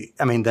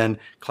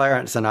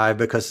Clarence and I,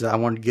 because I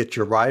want to get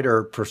your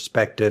writer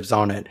perspectives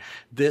on it.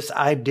 This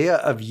idea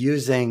of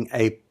using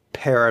a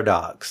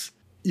paradox,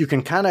 you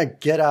can kind of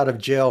get out of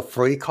jail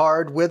free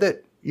card with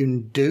it. You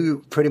can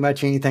do pretty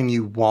much anything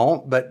you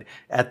want, but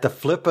at the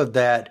flip of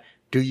that,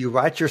 do you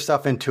write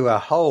yourself into a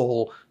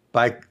hole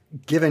by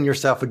giving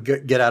yourself a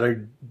get out of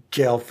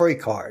jail free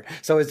card?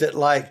 So is it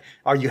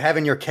are you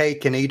having your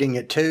cake and eating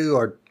it too,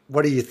 or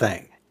what do you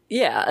think?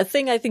 Yeah, a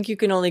thing I think you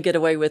can only get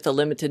away with a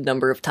limited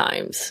number of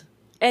times.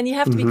 And you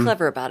have to be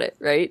clever about it,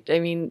 right? I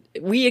mean,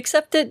 we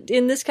accept it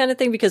in this kind of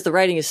thing because the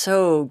writing is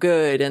so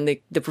good and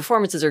the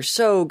performances are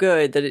so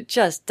good that it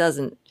just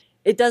doesn't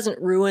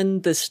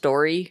ruin the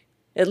story.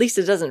 At least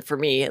it doesn't for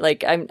me.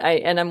 Like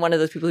I'm one of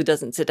those people who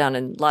doesn't sit down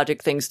and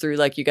logic things through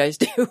like you guys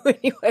do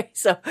anyway.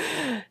 So,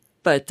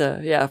 but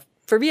yeah,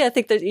 for me, I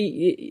think that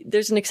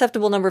there's an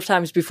acceptable number of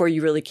times before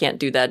you really can't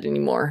do that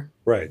anymore.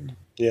 Right.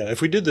 Yeah.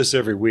 If we did this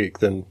every week,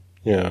 then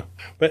yeah.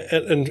 But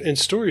and in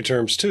story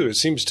terms too, it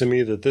seems to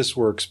me that this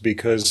works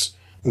because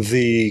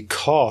the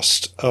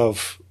cost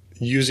of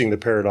using the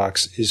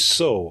paradox is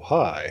so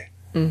high.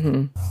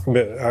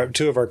 Mm-hmm.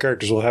 Two of our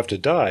characters will have to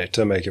die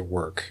to make it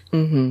work.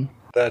 Mm-hmm.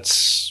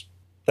 That's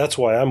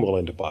why I'm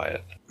willing to buy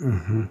it.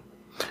 Mm-hmm.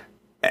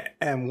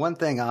 And one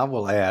thing I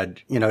will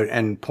add,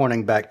 and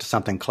pointing back to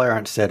something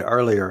Clarence said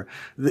earlier,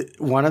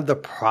 one of the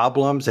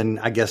problems, and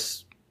I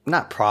guess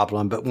not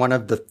problem, but one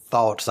of the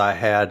thoughts I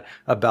had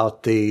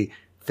about the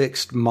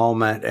fixed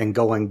moment and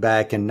going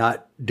back and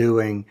not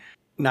giving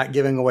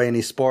away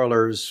any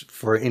spoilers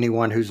for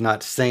anyone who's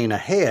not seen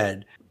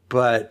ahead,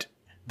 but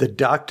the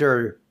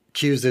Doctor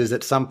chooses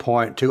at some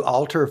point to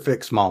alter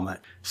fixed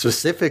moment.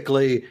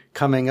 Specifically,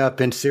 coming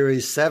up in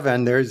Series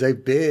 7, there's a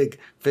big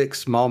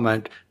fixed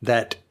moment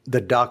that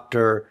the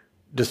Doctor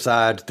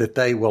decides that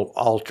they will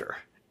alter.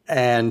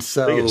 And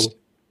so,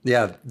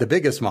 the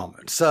biggest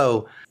moment.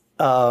 So,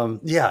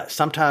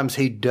 sometimes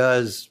he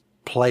does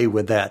play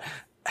with that.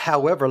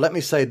 However, let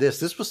me say this.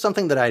 This was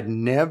something that I'd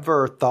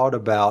never thought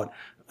about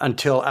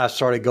until I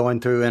started going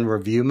through in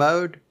review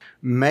mode.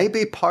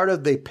 Maybe part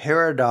of the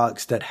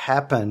paradox that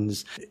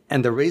happens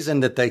and the reason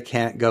that they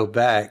can't go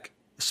back,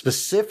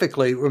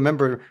 specifically,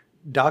 remember,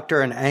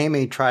 Doctor and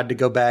Amy tried to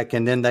go back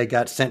and then they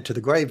got sent to the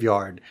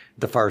graveyard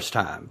the first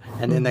time.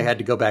 And then they had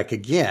to go back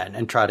again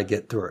and try to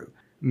get through.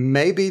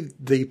 Maybe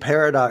the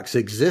paradox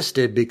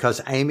existed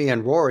because Amy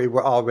and Rory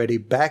were already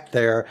back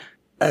there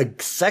a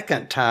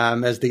second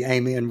time as the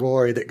Amy and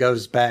Rory that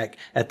goes back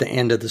at the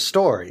end of the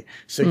story.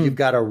 So you've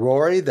got a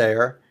Rory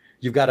there,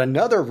 you've got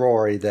another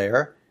Rory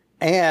there,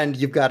 and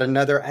you've got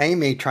another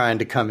Amy trying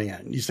to come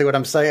in. You see what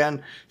I'm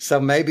saying? So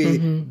maybe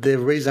the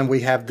reason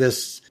we have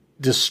this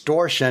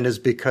distortion is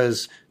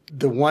because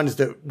the ones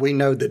that we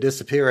know that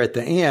disappear at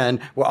the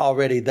end were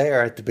already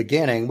there at the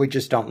beginning. We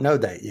just don't know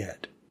that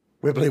yet.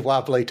 Wibbly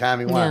wobbly,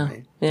 timey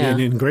wimey. Yeah. And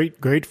in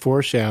great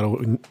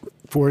foreshadowing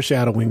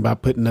by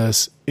putting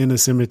us in the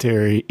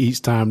cemetery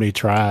each time they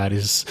tried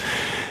is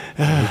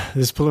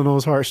pulling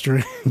those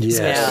heartstrings.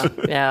 Yes.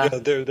 Yeah.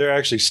 They're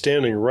actually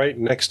standing right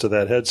next to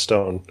that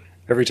headstone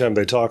every time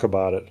they talk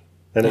about it.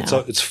 And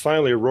it's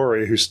finally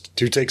Rory who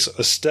takes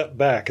a step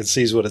back and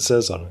sees what it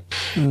says on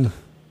it.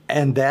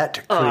 And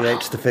that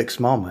creates the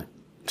fixed moment,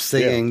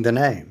 seeing the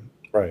name.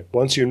 Right.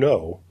 Once you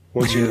know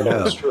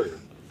it's true.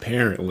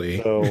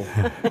 Apparently. So,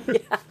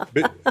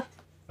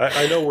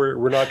 I know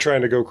we're not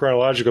trying to go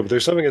chronological, but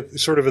there's something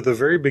sort of at the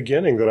very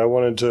beginning that I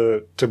wanted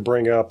to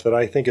bring up that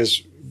I think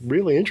is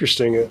really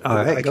interesting. All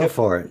right, go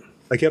for it.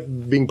 I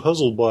kept being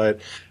puzzled by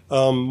it.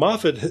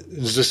 Moffat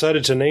has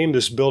decided to name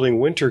this building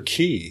Winter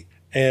Quay.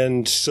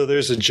 And so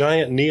there's a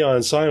giant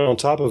neon sign on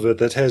top of it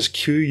that has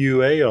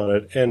QUA on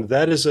it. And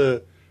that is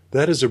a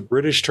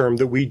British term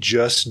that we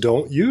just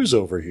don't use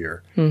over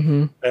here.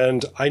 Mm-hmm.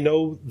 And I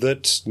know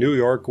that New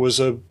York was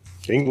a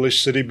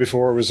English city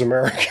before it was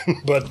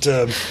American, but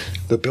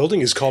the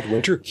building is called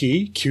Winter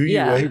Quay.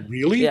 QUA,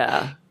 really?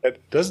 Yeah.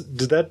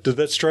 Did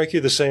that strike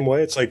you the same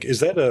way? It's like, is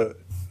that a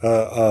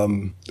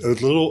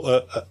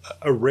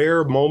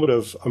rare moment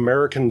of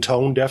American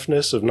tone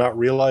deafness of not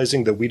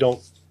realizing that we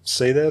don't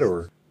say that,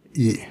 or?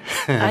 Yeah.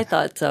 I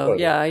thought so.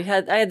 Yeah, I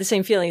had the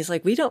same feeling. It's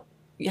like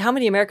how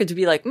many Americans would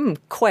be like,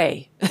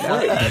 quay?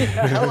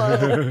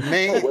 Hello,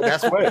 me.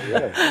 That's what.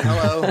 Yeah.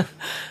 Hello,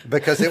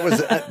 because it was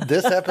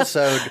this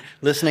episode,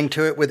 listening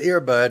to it with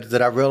earbuds,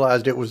 that I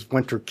realized it was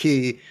Winter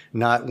Quay,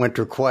 not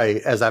Winter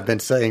Quay, as I've been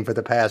saying for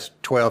the past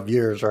 12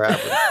 years or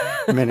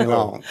however many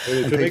long.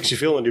 If it makes you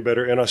feel any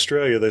better, in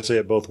Australia they say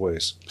it both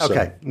ways.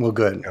 Okay, well,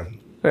 good. Yeah.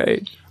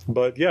 Right.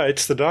 But yeah,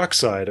 it's the dock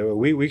side.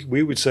 We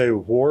would say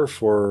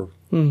wharf or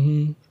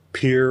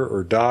pier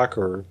or dock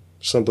or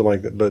something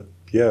like that. But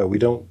yeah, we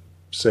don't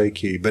say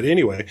key. But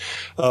anyway,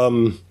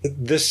 I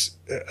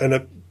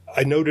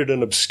noted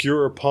an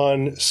obscure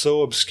pun,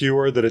 so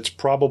obscure that it's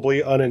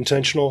probably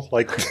unintentional,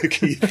 like the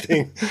key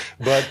thing.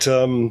 But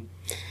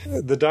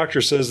the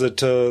Doctor says that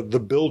the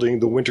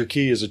building, the Winter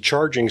Quay, is a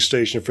charging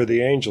station for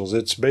the Angels.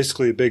 It's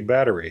basically a big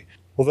battery.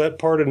 Well, that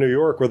part of New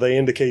York where they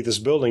indicate this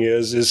building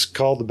is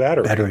called the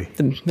Battery.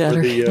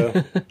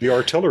 The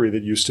artillery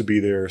that used to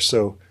be there.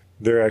 So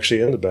they're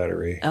actually in the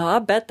Battery. Oh, I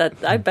bet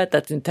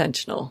that's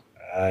intentional.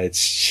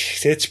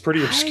 It's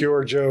pretty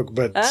obscure joke,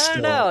 but I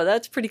don't know.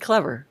 That's pretty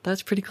clever.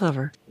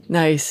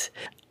 Nice.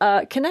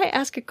 Can I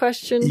ask a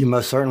question? You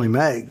most certainly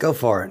may. Go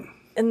for it.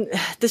 And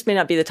this may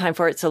not be the time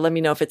for it, so let me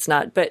know if it's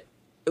not. But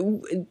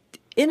in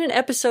an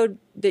episode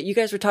that you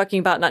guys were talking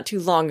about not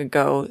too long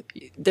ago,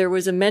 there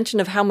was a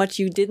mention of how much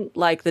you didn't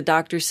like the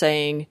Doctor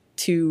saying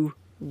to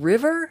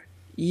River,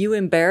 "You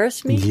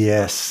embarrass me."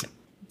 Yes.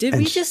 Did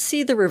we just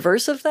see the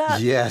reverse of that?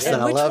 Yes, and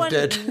I loved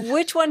it.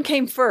 Which one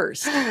came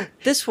first?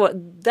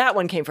 That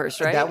one came first,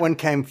 right? That one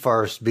came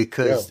first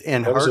because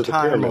in her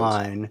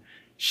timeline,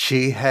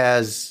 she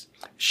has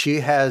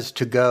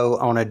to go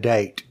on a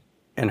date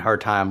in her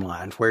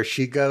timeline. Where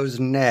she goes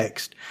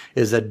next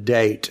is a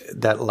date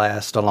that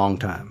lasts a long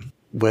time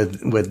with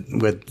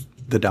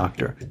the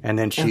doctor, and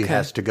then she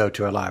has to go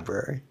to a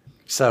library.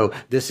 So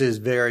this is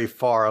very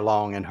far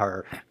along in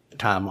her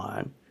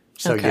timeline.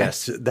 So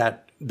yes,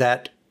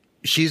 that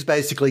she's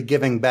basically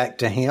giving back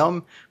to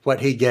him what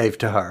he gave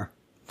to her.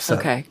 So.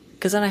 Okay.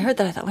 Because then I heard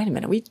that, I thought, wait a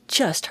minute, we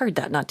just heard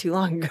that not too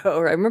long ago.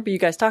 I remember you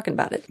guys talking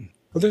about it.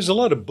 Well, there's a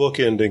lot of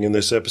bookending in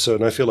this episode,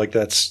 and I feel like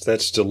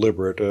that's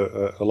deliberate.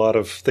 A lot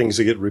of things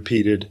that get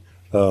repeated.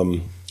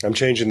 I'm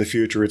changing the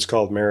future. It's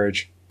called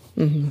marriage.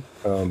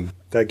 Mm-hmm.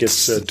 That gets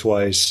said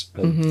twice,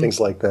 and things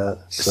like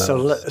that. So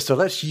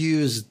let's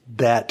use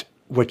that,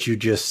 what you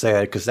just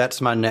said, because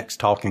that's my next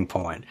talking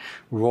point.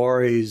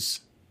 Rory's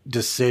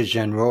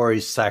decision,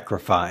 Rory's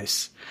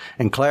sacrifice.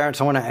 And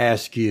Clarence, I want to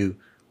ask you,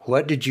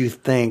 what did you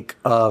think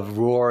of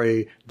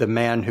Rory, the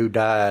man who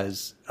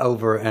dies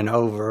over and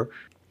over,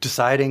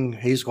 deciding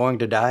he's going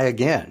to die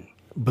again?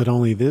 But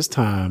only this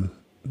time,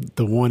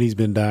 the one he's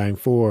been dying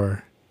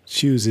for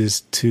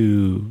chooses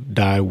to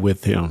die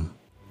with him.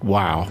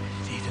 Wow.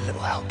 I need a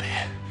little help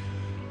here.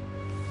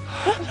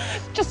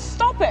 Just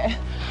stop it.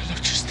 Look,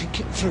 just think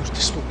it through.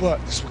 This will work.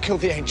 This will kill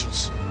the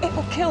angels. It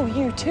will kill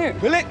you too.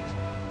 Will it?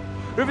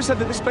 Whoever said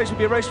that this place would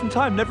be erased from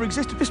time never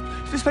existed.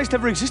 This place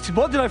never existed.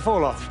 What did I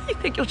fall off? You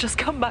think you'll just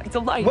come back to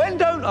life? When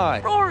don't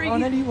I? Rory! Oh,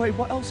 and anyway,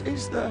 what else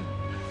is there?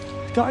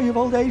 Dying of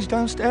old age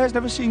downstairs,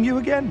 never seeing you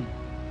again.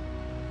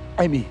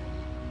 Amy,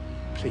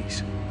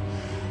 please,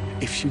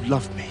 if you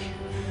love me,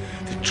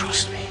 then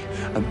trust me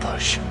and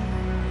push.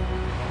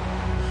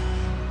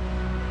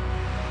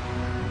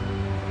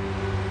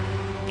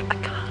 I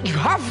can't. You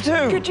have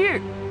to! Could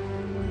you?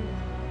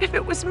 If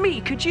it was me,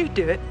 could you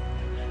do it?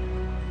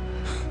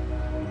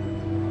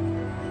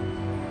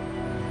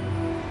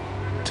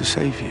 To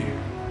save you,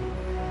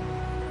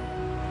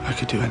 I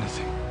could do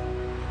anything.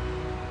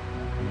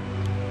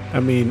 I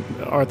mean,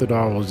 Arthur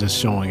Darvill was just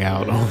showing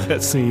out on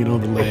that scene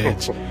on the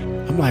ledge.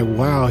 I'm like,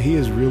 wow, he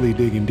is really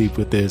digging deep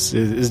with this.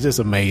 It's just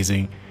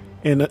amazing.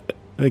 And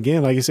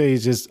again, like you say,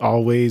 he's just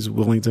always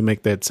willing to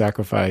make that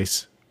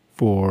sacrifice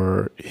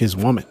for his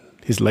woman,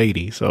 his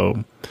lady.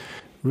 So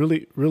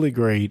really, really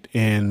great.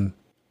 And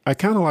I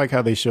kind of like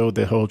how they showed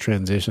the whole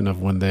transition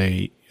of when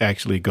they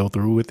actually go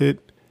through with it.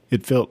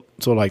 It felt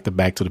sort of like the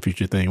Back to the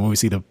Future thing. When we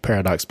see the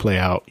paradox play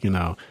out, you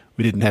know,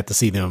 we didn't have to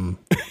see them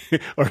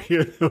or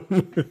hear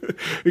them.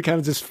 It kind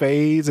of just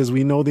fades as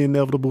we know the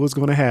inevitable is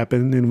going to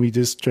happen, and we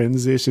just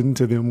transition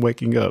to them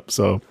waking up.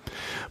 So,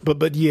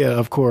 but yeah,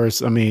 of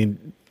course, I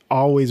mean,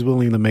 always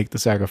willing to make the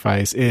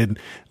sacrifice. And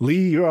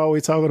Lee, you're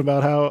always talking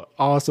about how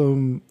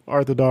awesome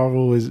Arthur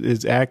Darvill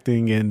is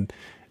acting. And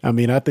I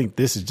mean, I think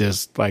this is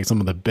just like some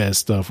of the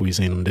best stuff we've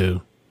seen him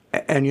do.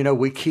 And, you know,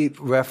 we keep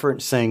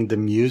referencing the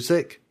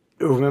music.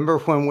 Remember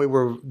when we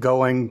were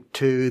going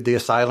to the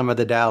Asylum of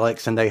the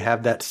Daleks and they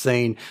have that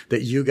scene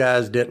that you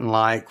guys didn't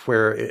like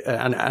where,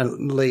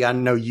 and Lee, I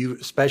know you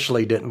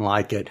especially didn't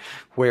like it,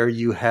 where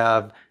you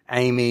have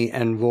Amy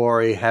and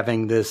Rory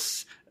having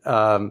this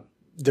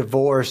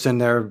divorce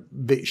and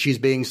she's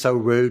being so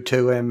rude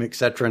to him, et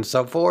cetera, and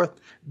so forth.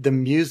 The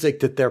music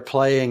that they're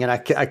playing, and I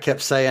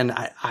kept saying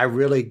I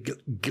really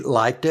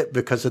liked it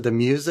because of the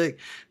music.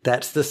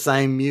 That's the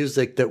same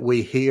music that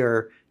we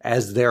hear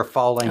as they're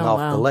falling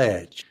off the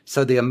ledge.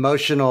 So the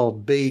emotional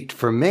beat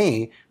for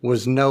me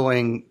was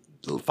knowing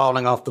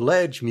falling off the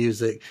ledge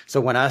music. So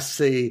when I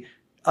see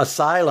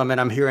Asylum and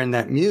I'm hearing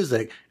that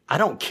music, I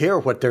don't care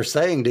what they're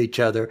saying to each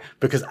other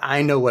because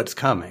I know what's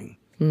coming.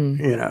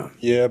 You know.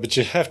 Yeah, but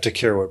you have to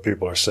care what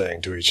people are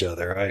saying to each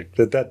other.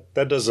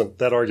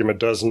 That argument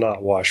does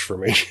not wash for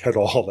me at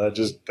all. That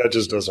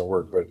just doesn't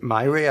work. But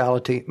my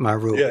reality, my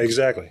rules. Yeah,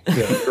 exactly.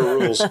 Yeah, your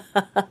rules.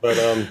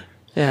 But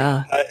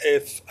yeah.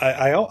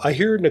 I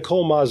hear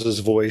Nicole Maz's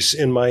voice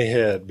in my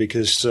head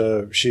because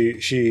she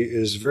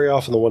is very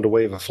often the one to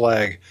wave a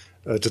flag,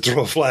 to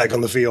throw a flag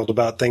on the field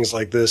about things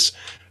like this.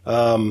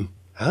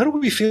 How do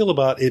we feel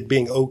about it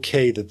being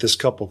okay that this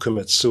couple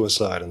commits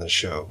suicide in the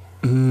show?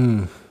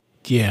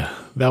 Yeah,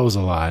 that was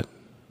a lot.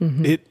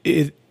 Mm-hmm.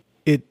 It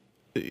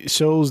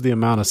shows the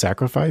amount of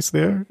sacrifice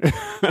there,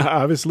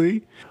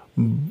 obviously.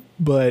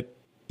 But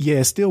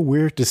yeah, it's still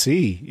weird to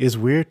see. It's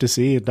weird to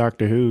see in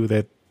Doctor Who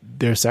that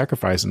they're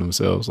sacrificing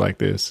themselves like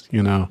this,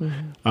 you know.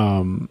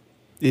 Mm-hmm.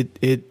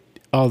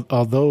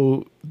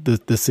 Although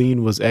the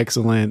scene was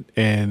excellent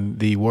and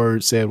the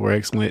words said were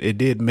excellent, it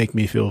did make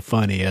me feel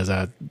funny as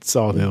I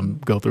saw them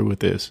go through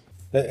with this.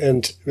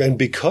 And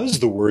because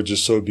the words are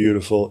so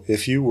beautiful,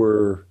 if you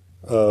were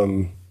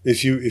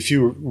if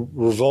you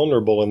were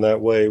vulnerable in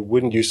that way,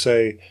 wouldn't you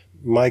say,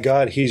 "My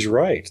God, he's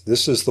right.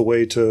 This is the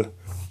way to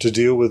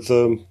deal with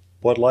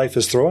what life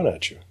is throwing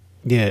at you."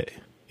 Yeah,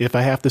 if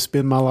I have to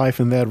spend my life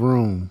in that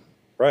room,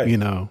 right? You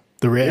know,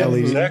 the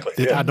reality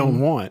that I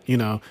don't want. You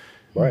know,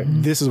 right?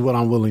 This is what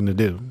I'm willing to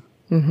do.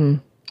 Mm-hmm.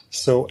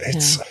 So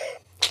it's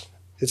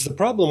the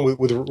problem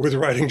with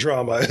writing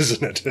drama,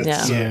 isn't it?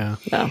 Yeah.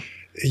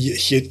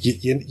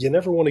 You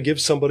never want to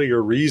give somebody a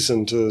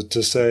reason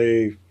to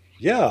say,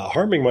 yeah,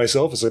 harming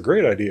myself is a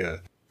great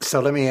idea. So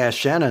let me ask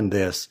Shannon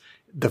this.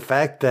 The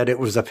fact that it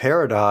was a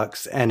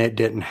paradox and it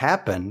didn't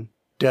happen,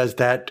 does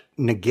that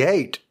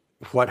negate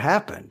what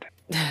happened?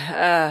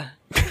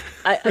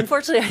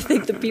 Unfortunately, I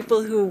think the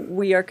people who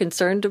we are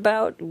concerned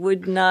about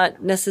would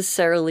not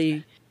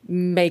necessarily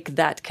make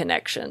that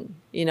connection.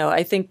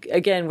 I think,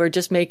 again, we're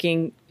just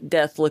making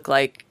death look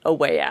like a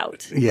way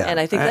out. Yeah. And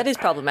I think that is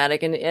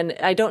problematic. And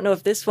I don't know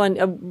if this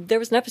one, there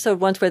was an episode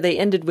once where they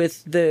ended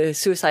with the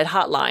suicide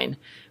hotline.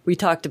 You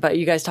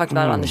guys talked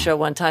about it on the show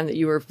one time, that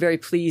you were very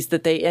pleased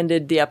that they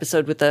ended the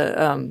episode with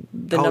the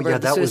number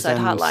of the suicide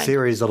hotline. That was in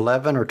series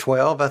 11 or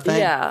 12, I think.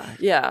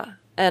 Yeah.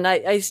 And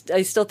I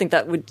still think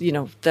that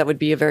would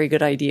be a very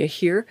good idea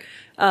here.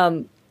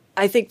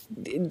 I think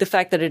the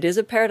fact that it is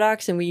a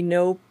paradox and we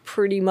know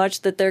pretty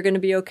much that they're going to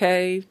be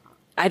okay,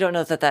 I don't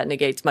know that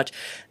negates much.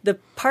 The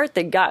part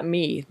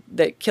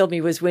that killed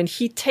me was when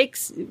he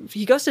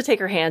goes to take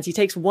her hands, he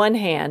takes one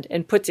hand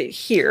and puts it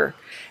here,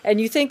 and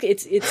you think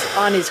it's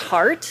on his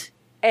heart,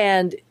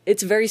 and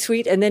it's very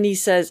sweet, and then he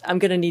says, I'm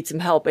going to need some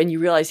help, and you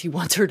realize he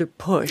wants her to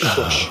push.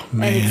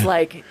 And it's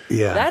like,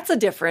 that's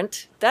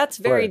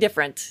very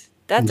different.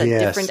 That's a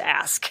different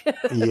ask.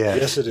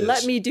 Yes, it is.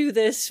 Let me do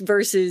this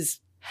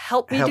versus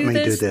help me do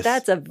this.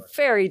 That's a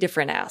very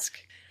different ask.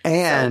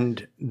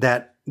 And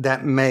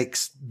that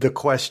makes the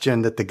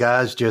question that the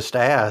guys just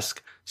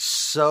asked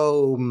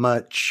so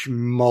much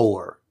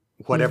more.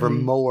 Whatever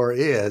more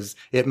is,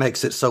 it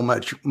makes it so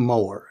much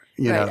more.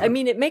 You know? I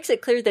mean, it makes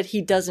it clear that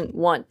he doesn't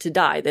want to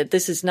die, that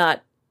this is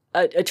not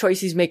a choice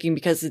he's making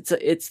because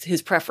it's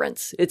his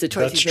preference. It's a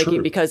choice he's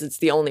making because it's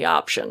the only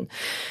option,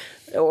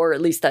 or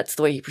at least that's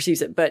the way he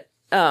perceives it. But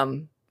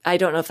I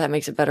don't know if that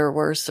makes it better or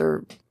worse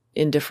or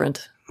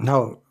indifferent.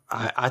 No,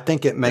 I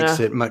think it makes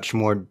it much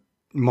more.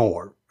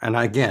 And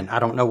again, I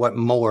don't know what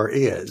more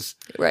is.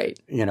 Right.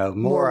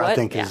 More I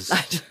think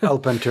is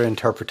open to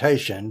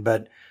interpretation,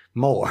 but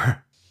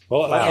more.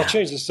 Well, I'll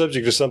change the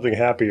subject to something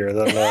happier.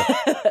 Than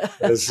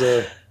as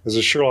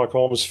a Sherlock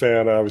Holmes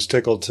fan, I was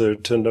tickled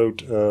to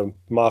note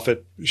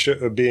Moffat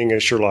being a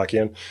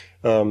Sherlockian.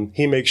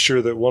 He makes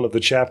sure that one of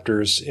the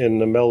chapters in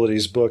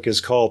Melody's book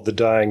is called The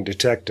Dying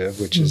Detective,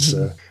 which is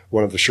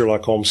one of the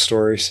Sherlock Holmes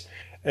stories.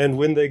 And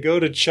when they go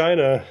to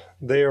China,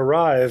 they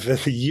arrive at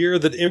the year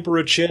that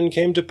Emperor Qin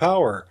came to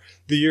power,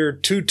 the year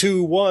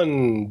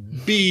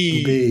 221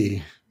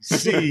 BC.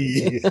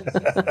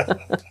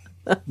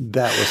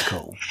 That was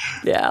cool.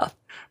 Yeah.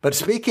 But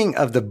speaking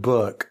of the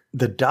book,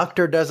 the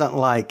Doctor doesn't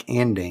like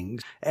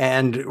endings.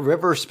 And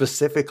River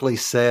specifically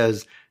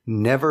says,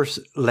 never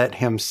let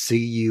him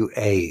see you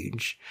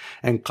age.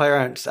 And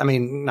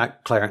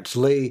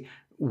Lee,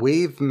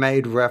 we've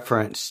made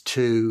reference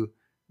to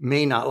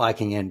me not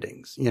liking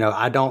endings.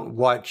 I don't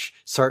watch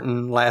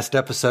certain last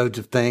episodes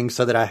of things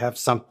so that I have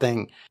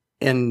something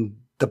in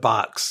the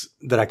box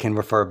that I can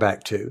refer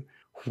back to.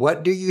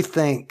 What do you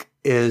think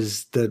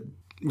is the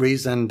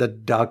reason the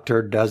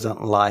Doctor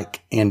doesn't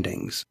like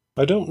endings?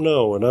 I don't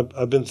know. And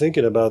I've been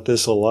thinking about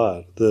this a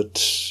lot, that,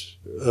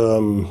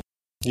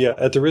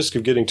 at the risk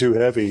of getting too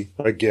heavy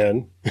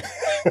again,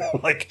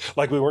 like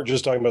we weren't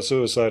just talking about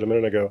suicide a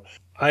minute ago,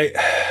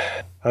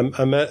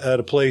 I'm at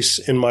a place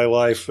in my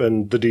life,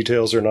 and the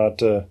details are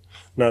not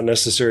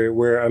necessary,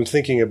 where I'm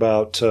thinking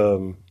about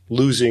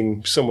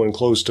losing someone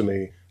close to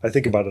me. I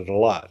think about it a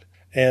lot.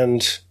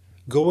 And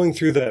going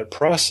through that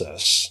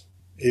process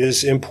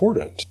is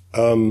important.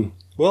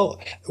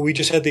 Well, we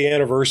just had the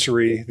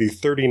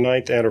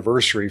 39th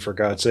anniversary, for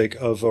God's sake,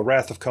 of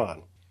Wrath of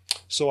Khan.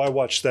 So I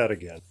watched that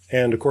again.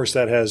 And, of course,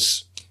 that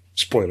has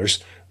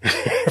spoilers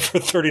for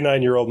a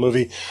 39-year-old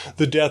movie,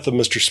 the death of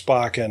Mr.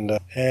 Spock, and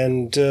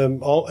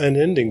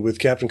ending with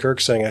Captain Kirk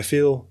saying, I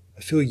feel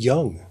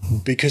young,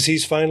 because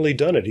he's finally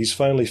done it. He's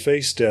finally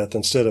faced death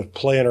instead of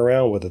playing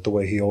around with it the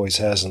way he always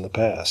has in the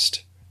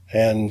past.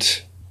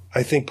 And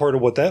I think part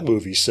of what that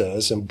movie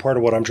says, and part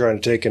of what I'm trying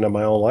to take into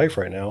my own life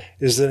right now,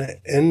 is that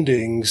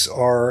endings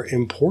are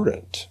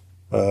important.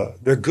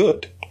 They're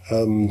good.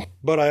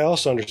 But I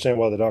also understand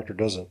why the Doctor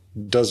doesn't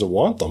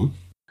want them.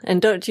 And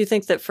don't you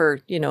think that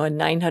for, a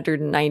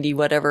 990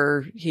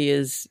 whatever he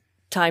is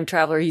time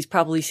traveler, he's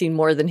probably seen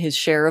more than his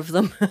share of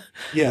them?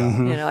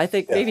 Yeah. I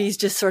think maybe he's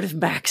just sort of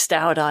maxed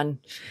out on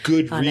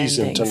good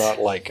reason endings. To not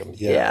like him.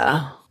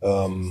 Yeah.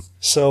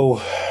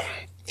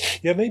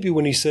 Maybe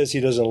when he says he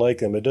doesn't like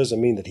them, it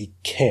doesn't mean that he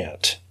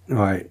can't.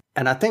 Right.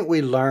 And I think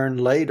we learn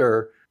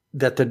later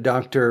that the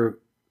Doctor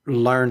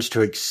learns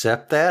to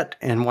accept that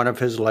in one of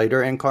his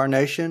later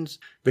incarnations,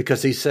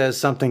 because he says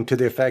something to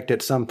the effect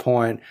at some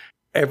point,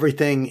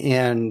 everything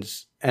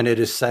ends and it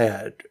is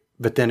sad,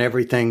 but then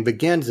everything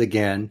begins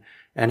again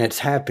and it's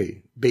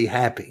happy. Be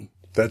happy.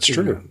 That's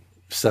true.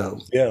 So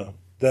yeah,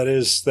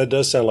 that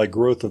does sound like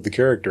growth of the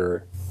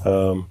character.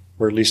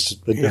 or at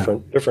least a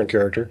different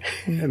character.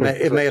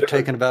 It may have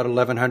taken about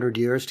 1,100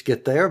 years to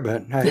get there,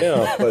 but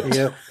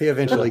he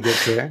eventually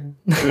gets there.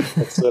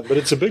 But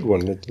it's a big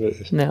one.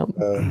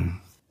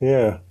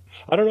 Yeah.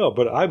 I don't know,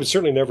 but I would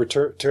certainly never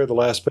tear the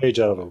last page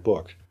out of a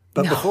book.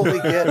 But before we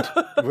get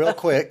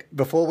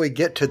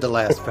to the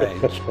last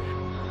page.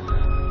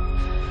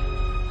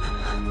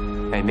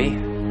 Amy,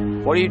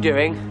 what are you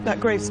doing?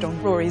 That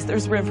gravestone, Rory's.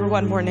 There's room for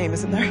one more name,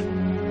 isn't there?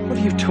 What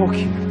are you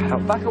talking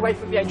about? Back away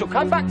from the angel.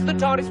 Come back to the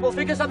TARDIS. We'll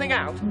figure something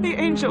out. The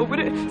angel, would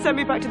it send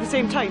me back to the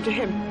same time to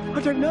him?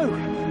 I don't know.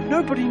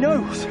 Nobody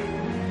knows.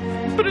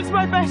 But it's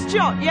my best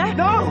shot, yeah?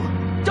 No!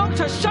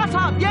 Doctor, shut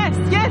up! Yes,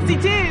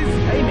 it is!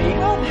 Amy!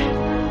 Well then,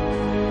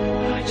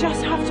 I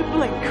just have to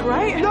blink,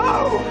 right?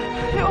 No!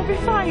 It'll be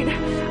fine.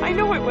 I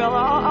know it will.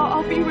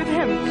 I'll be with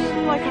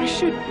him, like I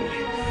should be.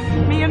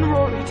 Me and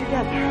Rory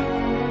together.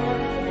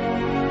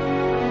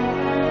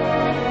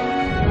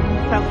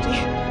 Melody.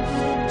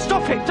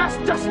 Stop it! Just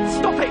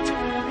stop it!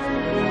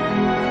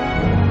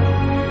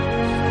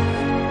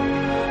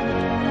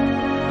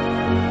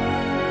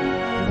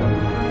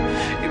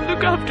 You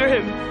look after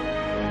him.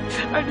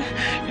 And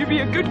you be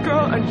a good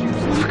girl and you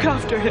look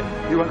after him.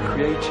 You are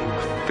creating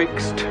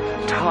fixed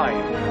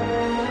time.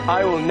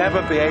 I will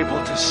never be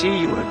able to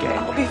see you again.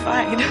 I'll be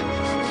fine.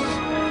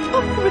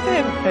 I'll be with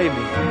him.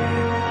 Amy,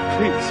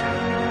 please.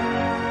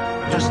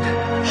 Just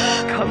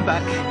come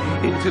back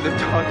into the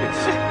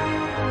TARDIS.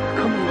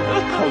 Come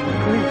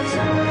please.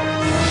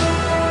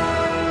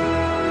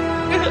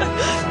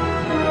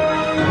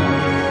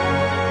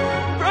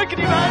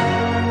 Rockety Man.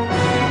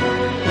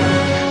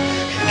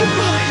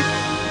 Goodbye.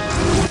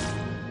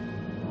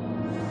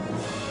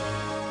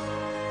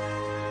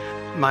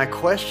 My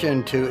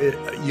question to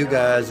you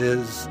guys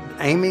is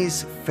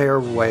Amy's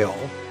farewell.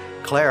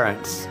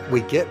 Clarence,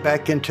 we get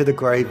back into the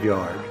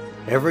graveyard.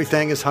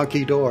 Everything is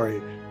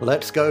hunky-dory.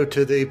 Let's go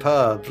to the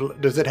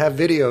pub. Does it have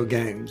video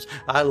games?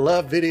 I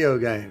love video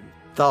games.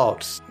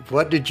 Thoughts?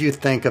 What did you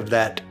think of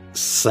that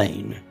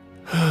scene?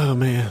 Oh,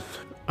 man.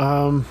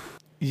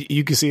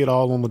 You can see it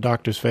all on the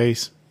doctor's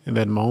face in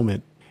that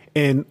moment.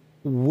 And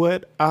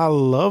what I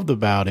loved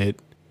about it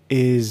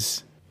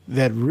is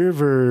that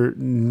River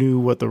knew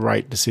what the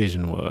right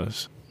decision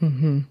was.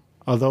 Mm-hmm.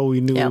 Although we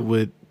knew it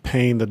would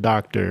pain the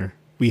doctor,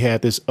 we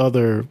had this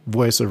other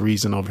voice of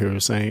reason over here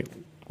saying,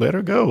 let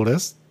her go.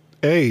 Let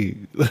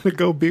her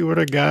go be with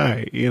her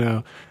guy,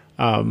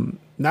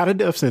 Not a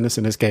death sentence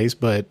in this case,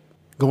 but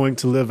going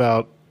to live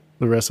out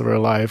the rest of her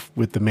life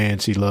with the man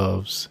she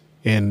loves.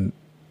 And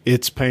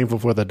it's painful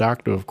for the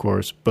doctor, of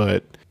course,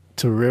 but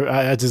to River,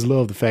 I just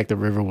love the fact that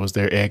River was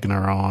there egging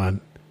her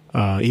on,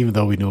 even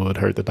though we knew it would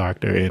hurt the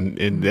doctor.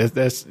 And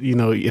that's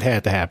it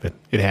had to happen.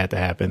 It had to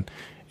happen.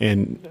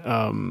 And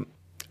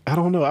I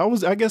don't know.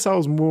 I guess I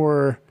was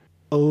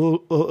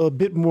a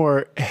bit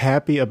more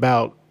happy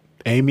about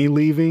Amy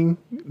leaving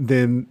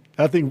than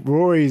I think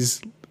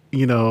Rory's,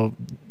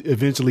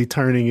 eventually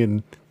turning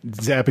and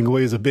zapping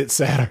away is a bit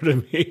sadder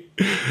to me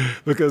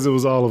because it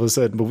was all of a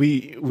sudden. But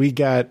we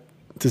got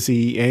to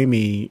see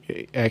Amy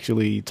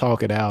actually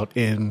talk it out,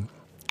 and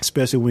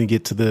especially when we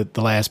get to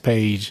the last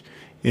page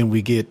and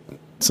we get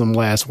some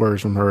last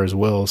words from her as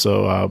well.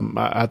 So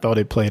I thought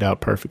it played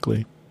out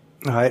perfectly.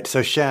 All right.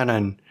 So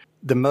Shannon,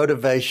 the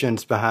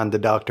motivations behind the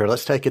doctor,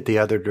 let's take it the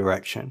other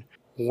direction.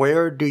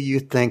 Where do you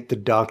think the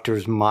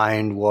doctor's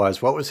mind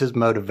was? What was his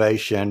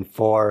motivation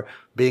for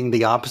being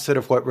the opposite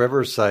of what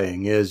River's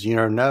saying is, she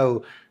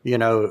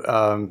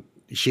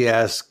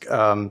asked,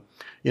 the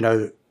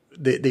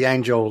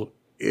angel,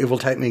 it will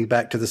take me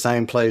back to the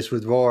same place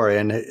with Rory.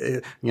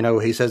 And,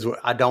 he says,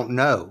 I don't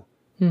know.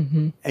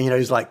 Mm-hmm. And,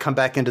 he's like, come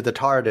back into the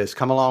TARDIS,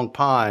 come along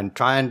pond,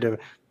 trying to,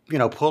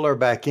 pull her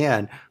back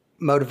in.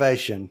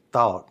 Motivation,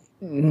 thought.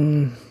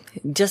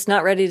 Just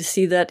not ready to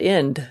see that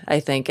end, I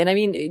think. And I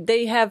mean,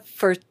 they have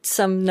for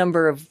some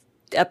number of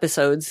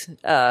episodes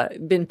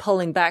been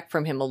pulling back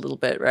from him a little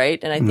bit, right?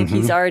 And I think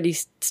he's already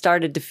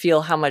started to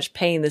feel how much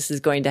pain this is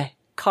going to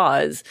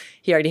cause.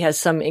 He already has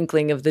some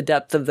inkling of the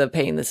depth of the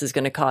pain this is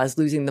going to cause,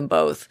 losing them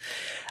both.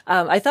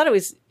 I thought it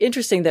was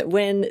interesting that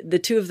when the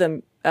two of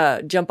them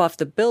jump off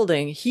the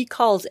building, he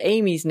calls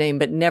Amy's name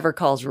but never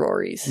calls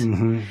Rory's.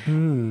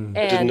 Mm-hmm.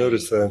 I didn't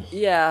notice that.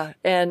 Yeah,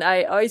 and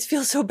I always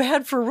feel so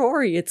bad for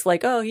Rory. It's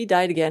like, oh, he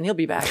died again. He'll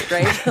be back,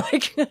 right?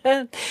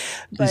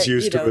 But, he's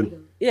used to it.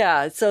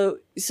 Yeah, so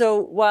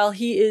while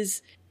he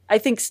is, I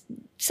think,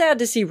 sad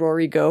to see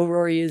Rory go,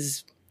 Rory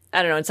is,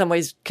 I don't know, in some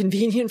ways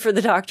convenient for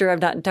the doctor. I'm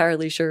not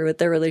entirely sure with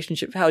their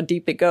relationship, how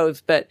deep it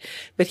goes, but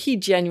he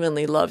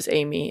genuinely loves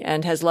Amy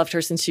and has loved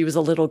her since she was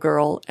a little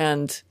girl.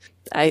 And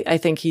I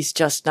think he's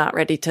just not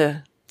ready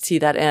to see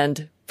that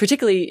end,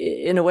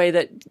 particularly in a way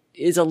that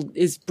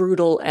is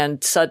brutal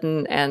and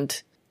sudden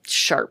and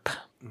sharp.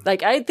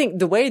 Like, I think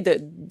the way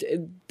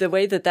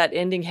that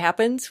ending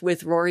happens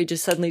with Rory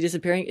just suddenly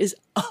disappearing is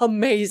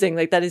amazing.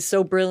 Like, that is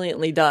so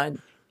brilliantly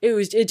done.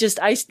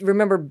 I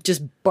remember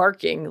just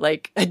barking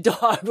like a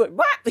dog. When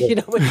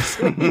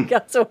he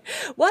got so,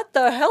 what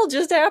the hell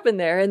just happened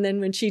there? And then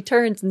when she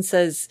turns and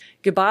says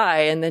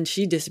goodbye and then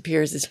she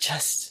disappears, it's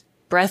just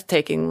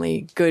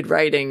breathtakingly good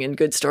writing and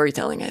good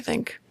storytelling, I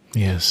think.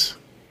 Yes.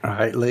 All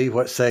right, Lee,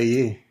 what say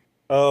ye?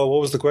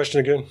 What was the question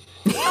again?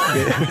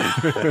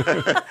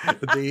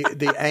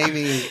 The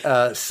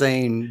Amy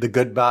scene, the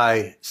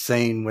goodbye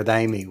scene with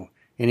Amy.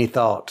 Any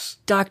thoughts?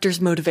 Doctor's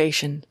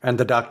motivation. And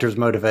the doctor's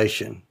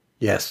motivation.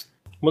 Yes.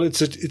 Well,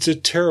 it's a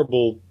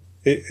terrible.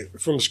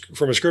 From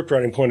a script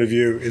writing point of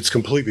view, it's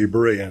completely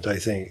brilliant. I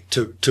think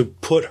to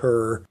put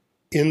her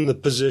in the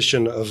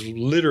position of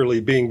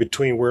literally being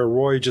between where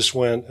Roy just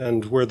went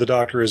and where the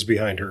doctor is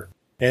behind her,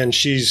 and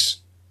she's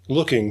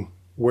looking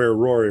where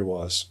Rory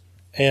was,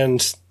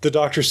 and the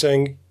doctor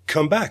saying,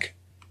 "Come back.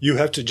 You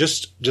have to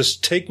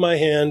just take my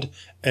hand,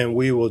 and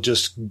we will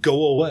just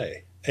go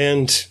away."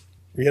 And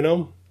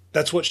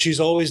that's what she's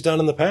always done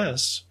in the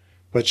past,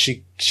 but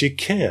she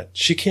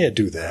can't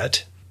do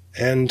that,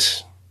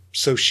 and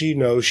so she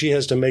knows she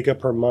has to make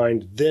up her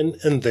mind then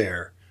and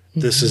there.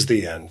 This is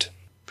the end.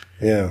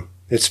 Yeah,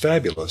 it's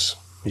fabulous.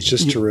 It's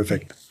just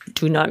terrific.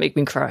 Do not make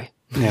me cry.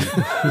 Yeah.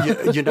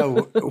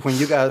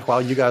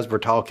 While you guys were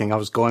talking, I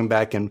was going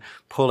back and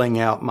pulling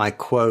out my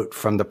quote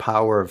from The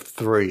Power of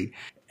Three,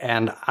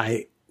 and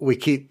we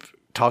keep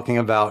talking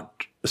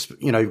about,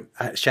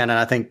 Shannon,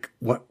 I think,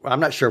 I'm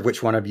not sure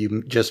which one of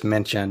you just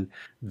mentioned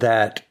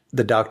that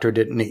the doctor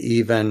didn't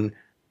even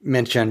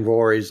mention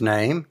Rory's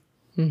name.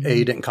 Mm-hmm.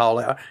 He didn't call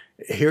it.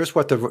 Here's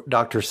what the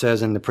doctor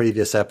says in the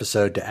previous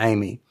episode to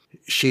Amy.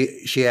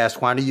 She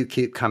asked, "Why do you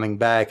keep coming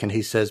back?" And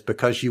he says,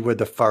 "Because you were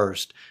the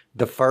first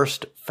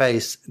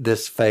face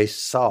this face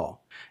saw.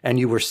 And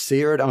you were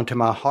seared onto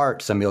my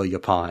heart, Amelia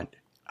Pond.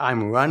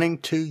 I'm running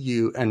to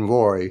you and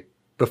Rory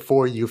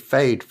before you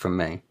fade from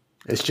me."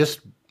 It's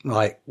just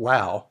like,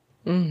 wow.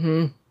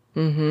 Mm-hmm.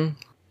 Mm-hmm.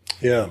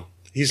 Yeah.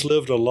 He's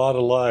lived a lot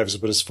of lives,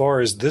 but as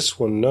far as this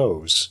one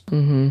knows,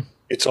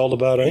 it's all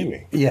about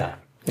Amy. Yeah.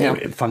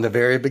 From the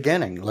very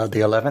beginning, the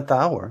 11th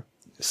hour.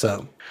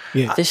 So,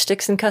 yeah. Fish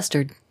sticks and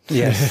custard.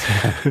 Yes.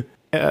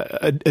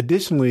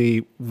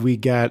 Additionally, we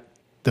got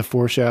the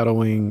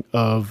foreshadowing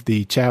of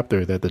the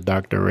chapter that the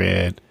doctor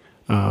read.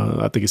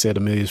 I think it said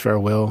Amelia's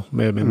Farewell,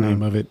 may have been the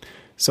name of it.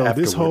 So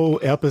This whole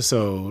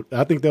episode,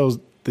 I think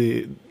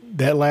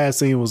that last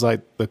scene was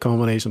like the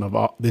culmination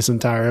of this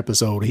entire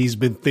episode. He's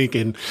been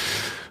thinking,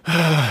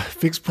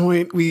 fixed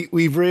point,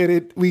 we've read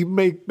it,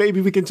 maybe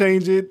we can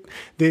change it.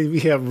 Then we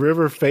have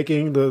River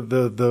faking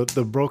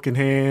the broken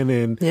hand,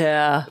 and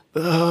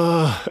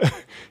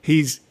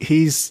he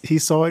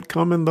saw it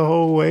coming the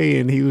whole way,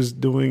 and he was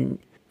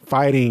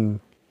fighting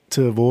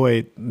to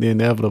avoid the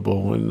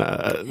inevitable, and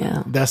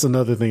that's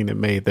another thing that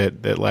made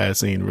that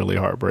last scene really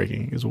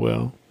heartbreaking as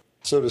well.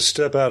 So to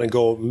step out and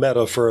go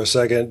meta for a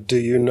second, do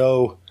you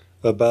know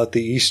about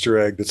the Easter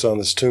egg that's on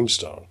this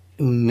tombstone?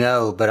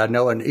 No, but I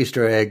know an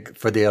Easter egg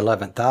for the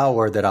 11th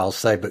hour that I'll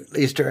say, but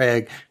Easter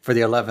egg for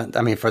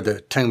for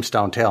the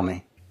tombstone, tell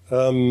me.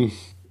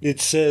 It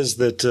says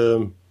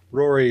that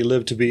Rory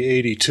lived to be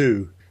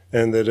 82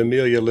 and that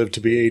Amelia lived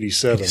to be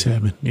 87.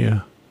 87,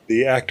 yeah.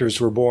 The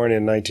actors were born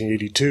in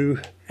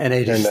 1982. And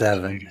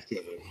 87.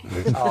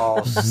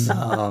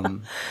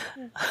 Awesome.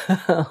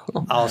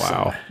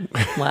 Awesome.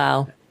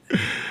 Wow.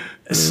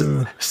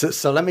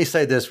 So let me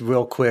say this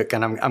real quick,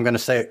 and I'm going to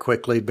say it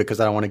quickly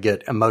because I don't want to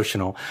get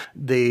emotional.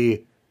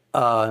 The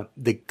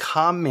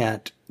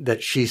comment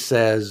that she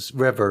says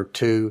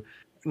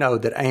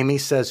that Amy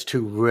says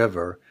to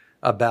River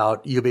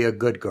about "you be a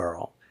good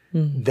girl,"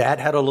 that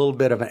had a little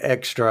bit of an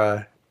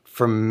extra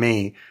for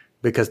me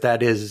because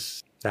that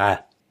is.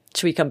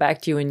 Should we come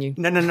back to you and you?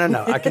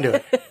 No. I can do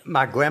it.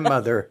 My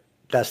grandmother.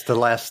 That's the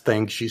last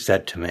thing she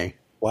said to me.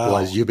 Wow.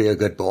 Was "you be a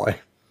good boy."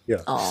 Yeah.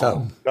 Aww.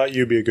 So not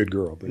you be a good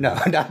girl. But no,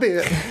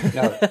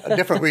 a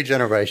different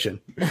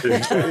regeneration.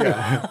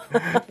 Yeah.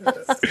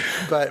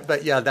 But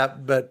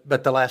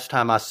the last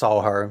time I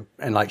saw her,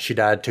 and she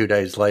died 2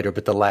 days later,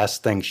 but the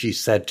last thing she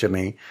said to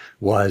me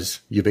was,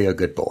 "You be a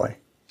good boy."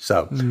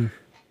 So.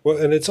 Well,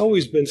 and it's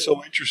always been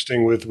so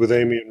interesting with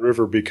Amy and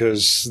River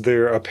because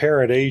their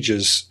apparent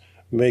ages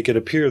make it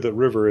appear that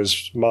River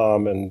is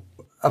mom and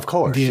of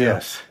course,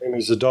 yes,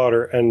 Amy's the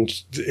daughter,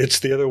 and it's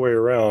the other way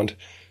around.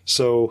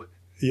 So.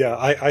 Yeah,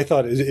 I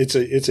thought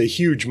it's a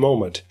huge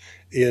moment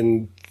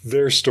in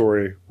their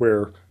story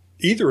where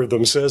either of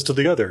them says to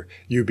the other,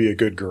 "You be a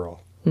good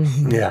girl."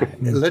 Yeah,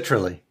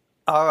 literally.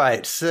 All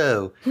right,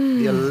 so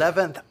the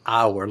 11th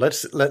hour.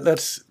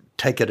 Let's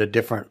take it a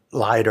different,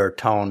 lighter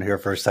tone here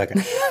for a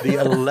second. The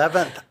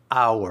 11th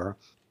hour.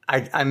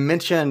 I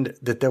mentioned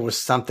that there was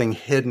something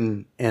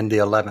hidden in the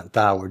 11th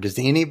hour. Does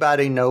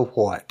anybody know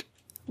what?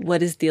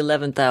 What is the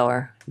 11th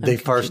hour? The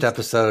first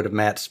episode of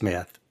Matt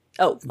Smith.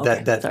 Oh,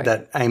 okay.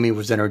 That Amy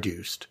was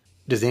introduced.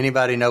 Does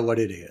anybody know what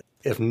it is?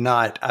 If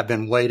not, I've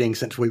been waiting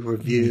since we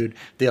reviewed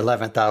the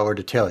 11th hour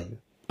to tell you.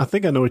 I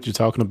think I know what you're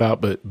talking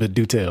about, but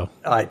do tell.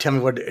 All right, tell me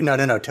what.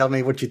 No. Tell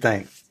me what you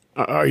think.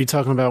 Are you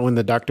talking about when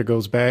the doctor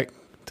goes back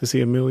to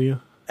see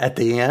Amelia at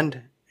the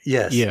end?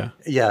 Yes.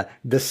 Yeah.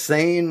 The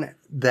scene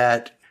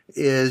that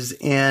is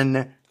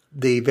in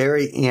the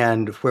very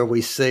end where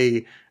we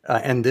see,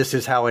 and this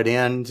is how it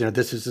ends,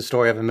 this is the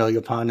story of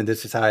Amelia Pond and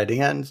this is how it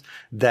ends.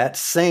 That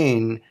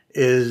scene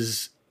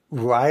is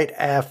right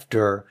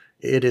after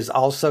it is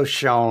also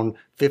shown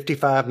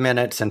 55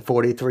 minutes and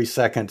 43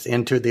 seconds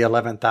into the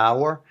 11th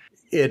hour.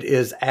 It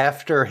is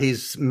after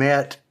he's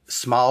met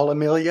small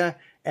Amelia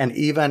and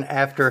even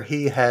after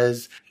he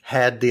has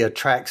had the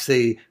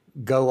Atraxi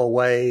go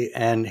away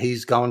and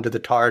he's gone to the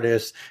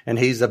TARDIS and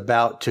he's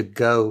about to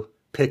go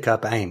pick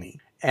up Amy.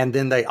 And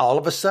then they all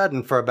of a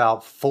sudden, for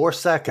about 4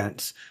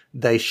 seconds,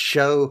 they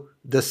show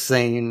the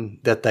scene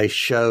that they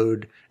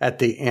showed at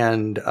the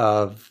end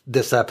of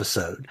this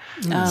episode.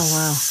 Oh, wow.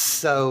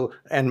 So,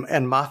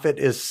 and Moffat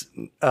is,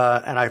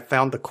 and I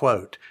found the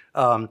quote,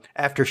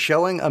 after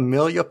showing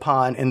Amelia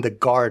Pond in the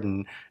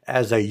garden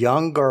as a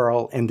young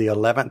girl in the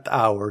 11th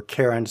hour,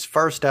 Karen's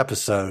first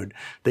episode,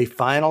 the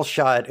final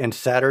shot in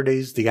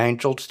Saturday's The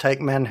Angels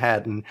Take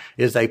Manhattan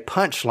is a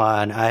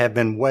punchline I have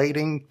been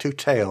waiting to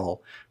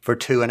tell for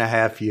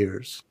 2.5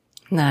 years.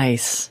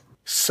 Nice.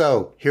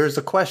 So here's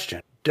the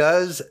question.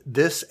 Does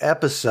this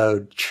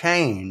episode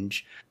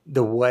change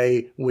the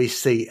way we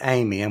see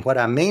Amy? And what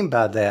I mean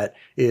by that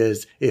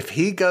is if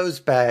he goes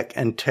back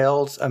and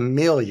tells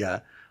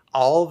Amelia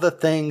all the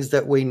things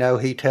that we know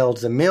he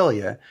tells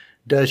Amelia,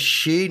 does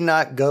she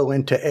not go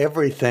into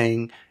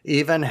everything,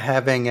 even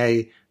having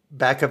a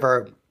back of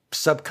her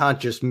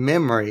subconscious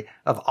memory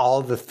of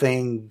all the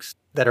things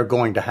that are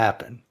going to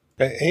happen?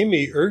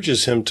 Amy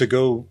urges him to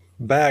go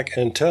back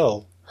and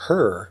tell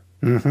her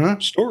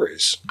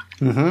stories.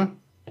 Mm-hmm.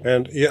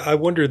 And yeah, I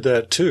wondered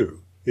that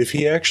too. If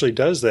he actually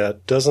does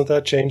that, doesn't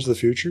that change the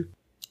future?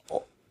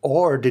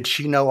 Or did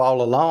she know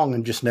all along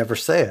and just never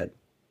said?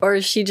 Or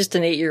is she just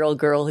an 8-year-old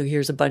girl who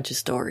hears a bunch of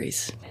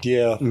stories?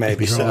 Yeah,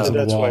 maybe so.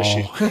 That's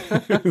why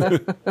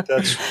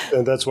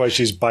that's why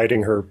she's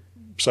biting her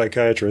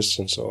psychiatrists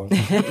and so on.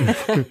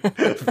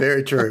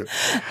 Very true.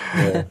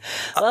 Yeah.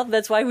 Well,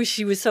 that's why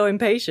she was so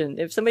impatient.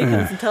 If somebody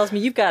comes and tells me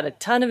you've got a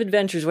ton of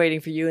adventures waiting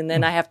for you, and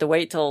then I have to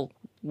wait till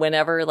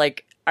whenever,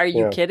 like, are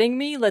you kidding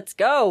me? Let's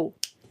go.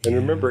 And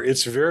remember,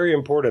 it's very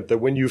important that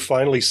when you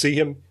finally see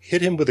him,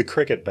 hit him with a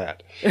cricket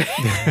bat.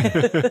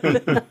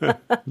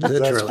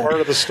 That's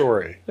part of the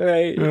story.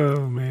 Right.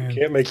 Oh, man.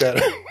 Can't make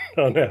that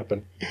not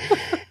happen.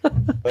 All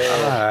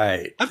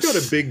right. I've got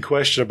a big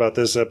question about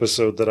this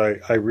episode that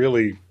I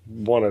really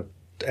want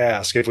to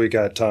ask if we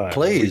got time.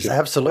 Please,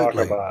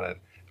 absolutely. Talk about it.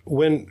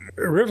 When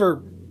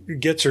River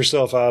gets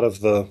herself out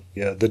of the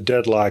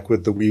deadlock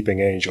with the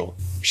Weeping Angel,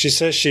 she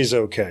says she's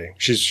okay.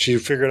 She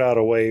figured out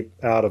a way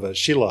out of it.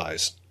 She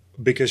lies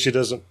because she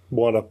doesn't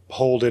want to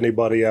hold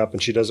anybody up,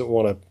 and she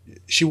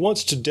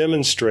wants to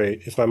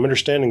demonstrate, if I'm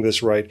understanding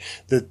this right,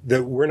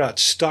 that we're not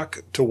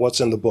stuck to what's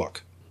in the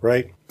book,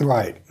 right?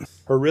 Right.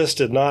 Her wrist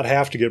did not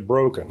have to get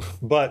broken,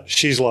 but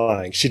she's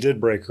lying. She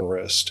did break her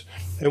wrist.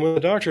 And when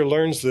the Doctor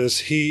learns this,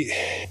 he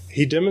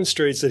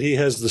demonstrates that he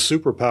has the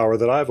superpower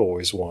that I've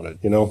always wanted.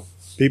 You know,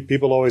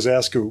 people always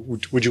ask,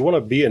 would you want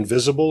to be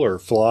invisible or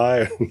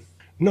fly?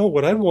 No,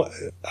 what I'd want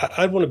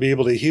to be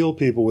able to heal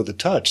people with a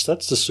touch.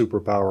 That's the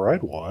superpower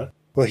I'd want.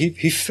 Well,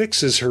 he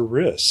fixes her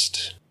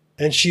wrist,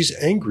 and she's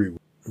angry.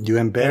 You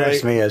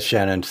embarrass me, as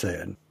Shannon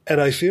said.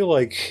 And I feel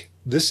like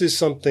this is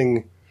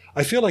something...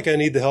 I feel like I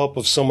need the help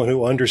of someone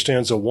who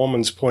understands a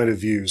woman's point of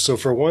view. So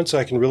for once,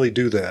 I can really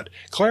do that.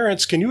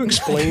 Clarence, can you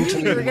explain to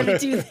me? You were going to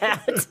do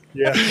that.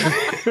 Yeah.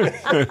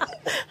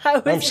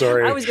 I'm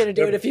sorry. I was going to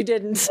do it if you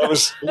didn't. That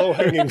was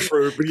low-hanging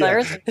fruit. But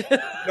Clarence? Yeah.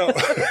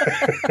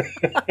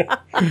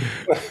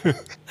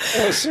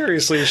 No,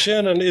 seriously,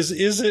 Shannon, is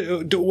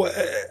it?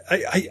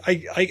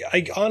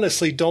 I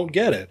honestly don't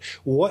get it.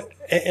 What?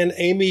 And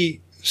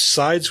Amy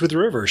sides with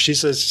River. She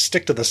says,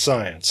 "Stick to the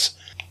science."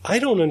 I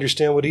don't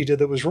understand what he did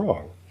that was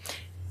wrong.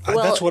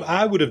 Well, that's what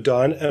I would have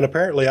done, and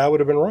apparently I would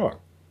have been wrong.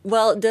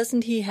 Well,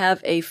 doesn't he have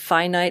a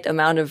finite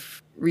amount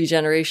of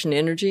regeneration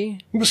energy?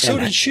 Well, so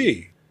did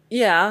she.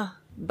 Yeah,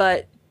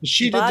 but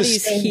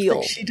bodies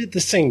heal. She did the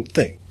same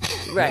thing.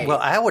 Right. Well,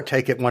 I would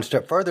take it one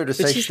step further to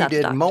say she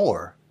did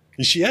more.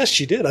 Yes,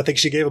 she did. I think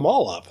she gave them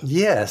all up.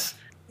 Yes.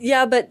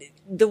 Yeah, but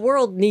the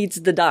world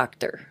needs the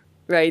Doctor,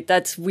 right?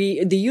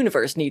 The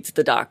universe needs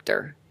the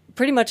Doctor.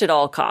 Pretty much at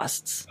all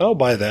costs. I'll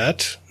buy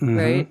that.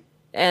 Right?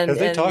 And have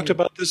they talked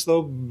about this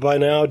though by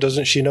now?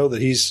 Doesn't she know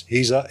that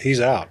he's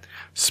out?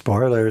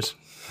 Spoilers.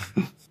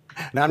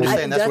 No, I'm just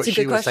saying that's what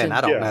she was saying.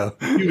 I don't know.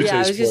 Yeah, I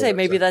was going to say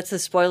maybe that's a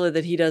spoiler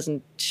that he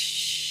doesn't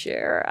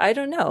share. I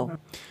don't know.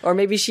 Or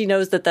maybe she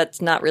knows that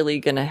that's not really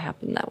going to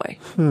happen that way.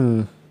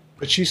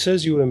 But she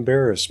says you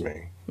embarrass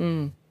me.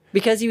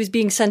 Because he was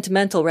being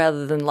sentimental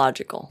rather than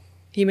logical.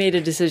 He made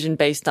a decision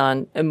based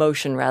on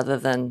emotion rather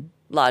than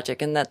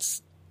logic, and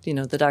that's...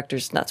 the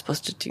Doctor's not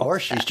supposed to do Or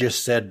she's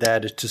just said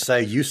that to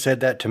say, you said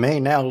that to me.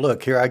 Now,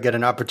 look, here I get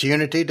an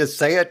opportunity to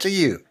say it to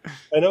you.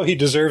 I know he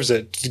deserves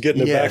it, to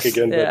getting it back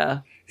again. But yeah.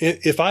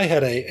 If I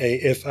had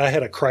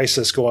a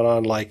crisis going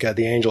on like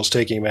The Angels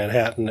Taking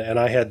Manhattan, and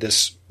I had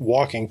this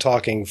walking,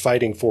 talking,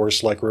 fighting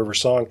force like River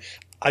Song,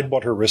 I'd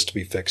want her wrist to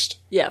be fixed.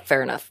 Yeah,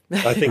 fair enough.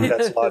 I think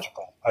that's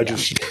logical. I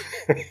just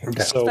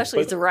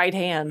especially it's a right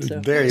hand. So.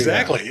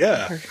 Exactly,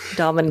 yeah. Her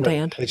dominant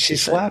hand. And she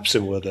slaps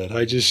him with it.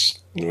 I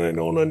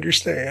don't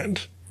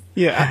understand.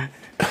 Yeah,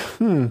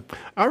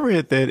 I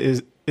read that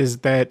is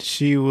that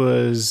she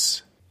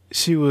was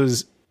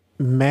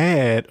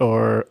mad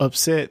or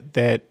upset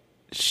that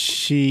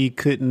she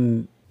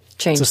couldn't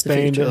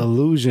sustain the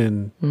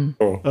illusion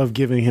of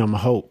giving him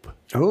hope.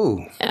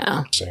 Oh,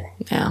 yeah.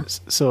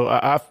 So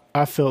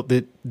I felt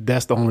that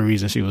that's the only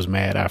reason she was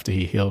mad after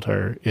he healed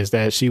her, is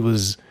that she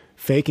was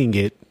faking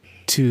it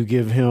to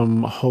give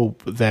him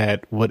hope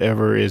that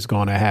whatever is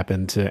going to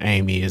happen to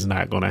Amy is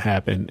not going to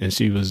happen, and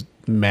she was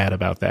mad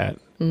about that.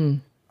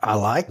 I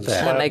like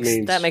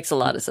that. That makes a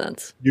lot of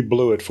sense. You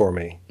blew it for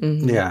me.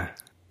 Mm-hmm. Yeah.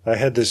 I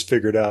had this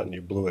figured out, and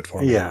you blew it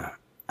for me. Yeah.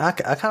 I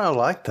kind of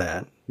like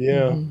that.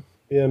 Yeah.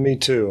 Yeah, me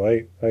too.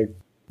 I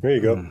there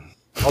you go.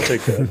 I'll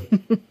take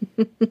that.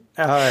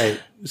 All right.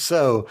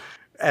 So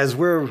as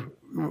we're,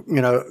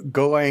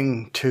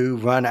 going to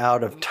run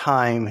out of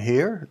time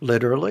here,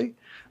 literally,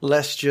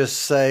 let's just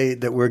say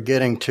that we're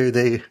getting to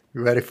the,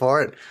 you ready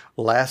for it?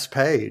 Last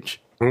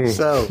page.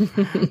 So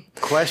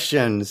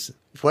questions.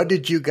 What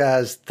did you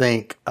guys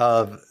think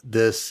of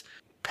this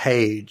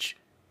page?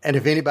 And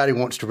if anybody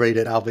wants to read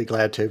it, I'll be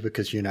glad to,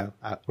 because,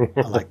 I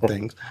like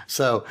things.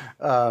 So,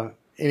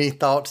 any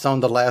thoughts on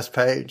the last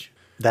page?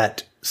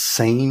 That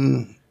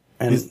scene?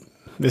 And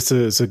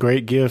it's a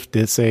great gift.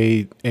 It's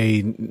a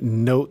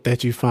note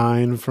that you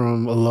find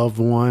from a loved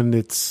one.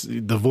 It's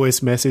the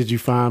voice message you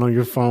find on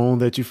your phone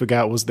that you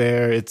forgot was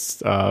there.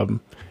 It's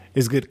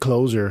good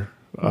closure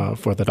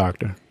for the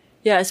Doctor.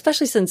 Yeah,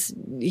 especially since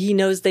he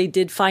knows they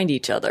did find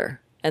each other,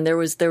 and there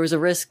was a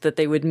risk that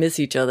they would miss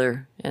each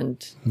other, and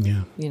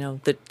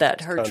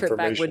that her trip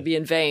back would be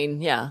in vain.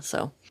 Yeah,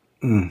 so.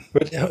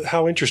 But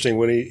how interesting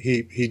when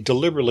he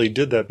deliberately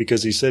did that,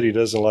 because he said he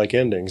doesn't like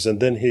endings, and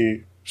then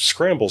he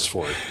scrambles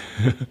for it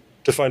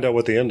to find out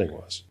what the ending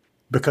was.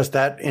 Because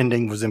that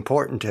ending was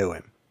important to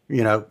him.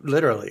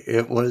 Literally,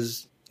 it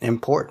was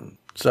important.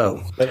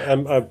 So,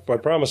 and I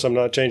promise I'm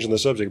not changing the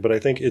subject, but I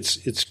think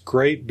it's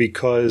great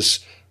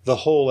because the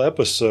whole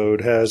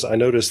episode has, I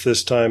noticed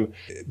this time,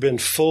 been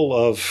full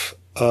of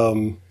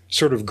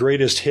sort of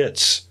greatest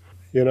hits.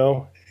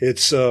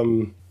 It's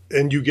and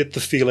you get the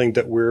feeling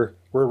that we're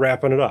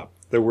wrapping it up,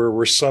 that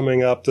we're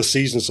summing up the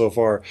season so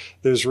far.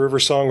 There's River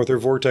Song with her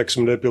vortex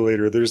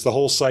manipulator. There's the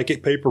whole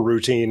psychic paper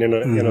routine in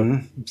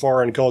a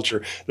foreign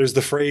culture. There's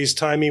the phrase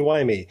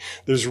timey-wimey.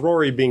 There's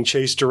Rory being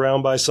chased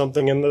around by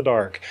something in the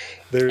dark.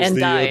 There's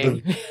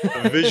the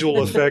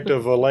visual effect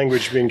of a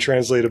language being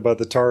translated by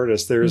the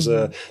TARDIS.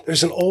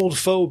 There's an old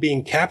foe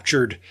being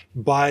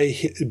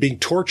being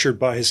tortured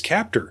by his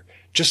captor,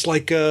 just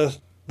like the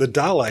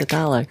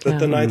Dalek that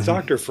the Ninth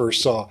Doctor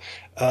first saw.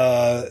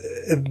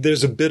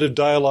 There's a bit of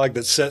dialogue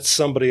that sets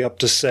somebody up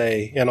to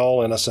say, in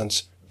all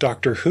innocence,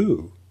 Doctor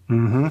Who.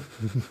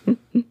 Mm-hmm.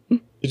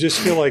 You just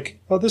feel like,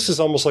 this is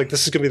almost like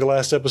this is going to be the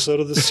last episode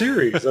of the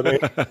series. I mean,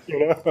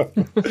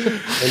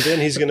 And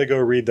then he's going to go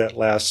read that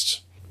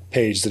last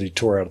page that he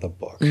tore out of the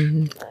book.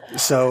 Mm-hmm.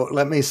 So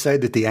let me say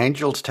that The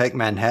Angels Take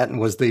Manhattan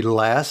was the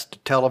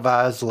last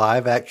televised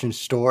live-action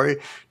story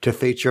to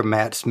feature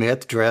Matt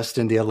Smith dressed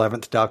in the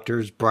 11th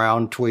Doctor's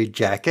brown tweed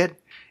jacket.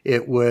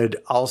 It would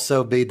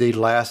also be the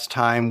last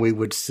time we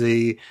would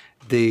see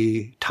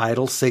the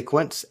title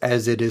sequence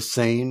as it is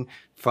seen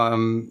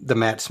from the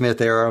Matt Smith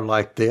era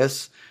like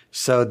this.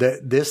 So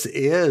that this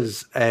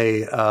is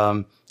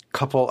a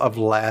couple of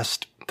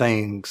last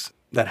things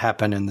that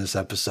happen in this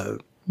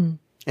episode.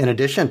 In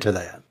addition to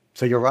that.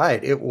 So you're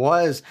right. It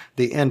was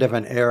the end of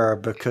an era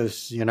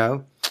because,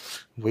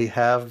 we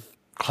have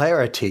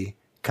clarity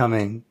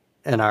coming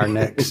in our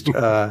next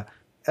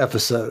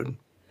episode.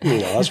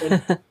 Yeah.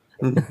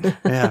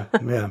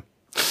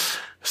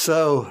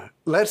 So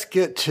let's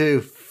get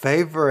to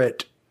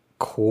favorite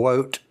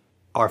quote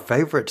or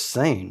favorite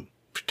scene.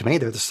 To me,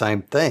 they're the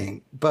same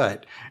thing.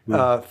 But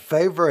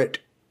favorite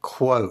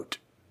quote.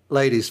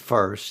 Ladies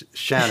first.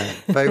 Shannon,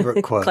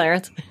 favorite quote.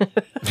 Clarence.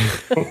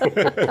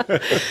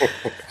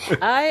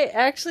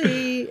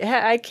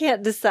 I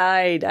can't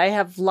decide. I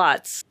have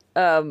lots.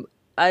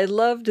 I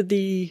loved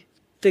the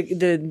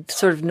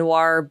sort of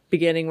noir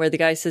beginning where the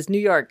guy says, New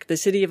York, the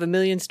city of a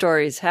million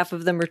stories. Half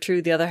of them are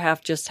true. The other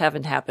half just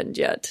haven't happened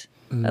yet.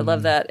 I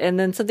love that. And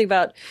then something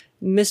about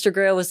Mr.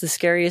 Grail was the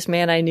scariest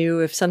man I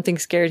knew. If something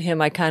scared him,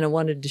 I kind of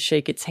wanted to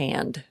shake its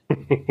hand.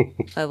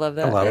 I love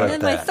that. And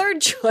then my third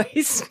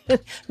choice.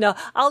 No,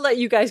 I'll let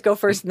you guys go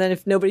first. And then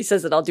if nobody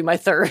says it, I'll do my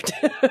third.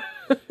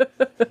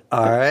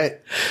 All right.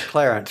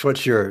 Clarence,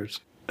 what's yours?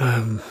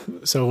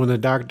 So when the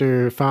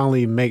Doctor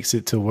finally makes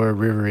it to where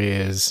River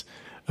is,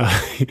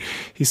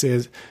 he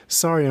says,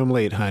 "Sorry I'm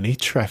late, honey.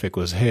 Traffic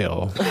was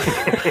hell."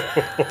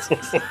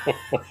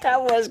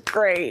 That was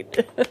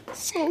great.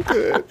 So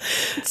good.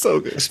 So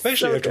good.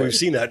 Especially after we've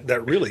seen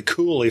that really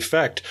cool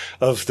effect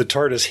of the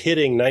TARDIS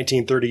hitting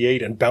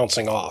 1938 and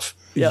bouncing off.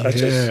 Yeah. I love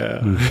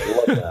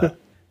that.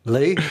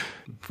 Lee,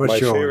 what's My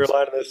yours? favorite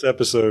line in this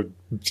episode,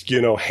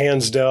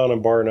 hands down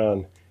and bar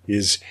none,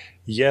 is,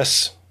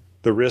 yes,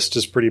 the wrist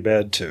is pretty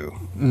bad too.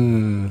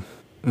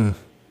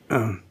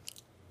 All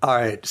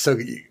right, so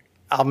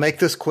I'll make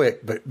this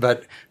quick,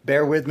 but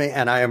bear with me,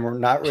 and I am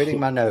not reading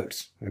my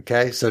notes.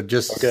 Okay, so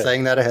just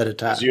saying that ahead of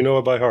time. You know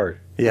it by heart.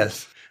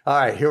 Yes. All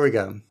right, here we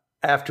go.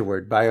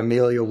 Afterward by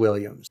Amelia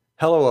Williams.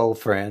 Hello, old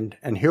friend,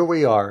 and here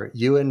we are,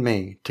 you and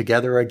me,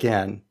 together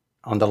again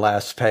on the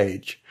last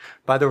page.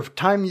 By the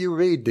time you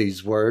read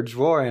these words,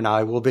 Rory and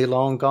I will be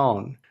long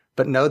gone,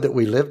 but know that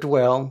we lived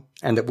well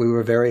and that we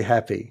were very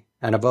happy,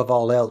 and above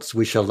all else,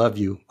 we shall love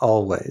you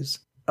always.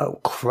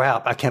 Oh,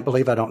 crap, I can't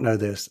believe I don't know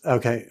this.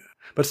 Okay.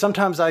 But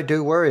sometimes I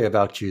do worry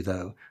about you,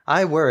 though.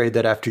 I worry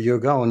that after you're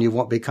gone, you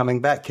won't be coming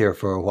back here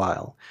for a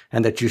while,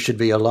 and that you should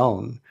be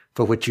alone,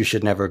 for which you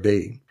should never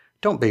be.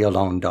 Don't be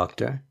alone,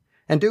 Doctor.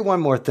 And do one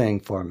more thing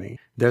for me.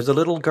 There's a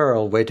little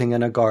girl waiting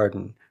in a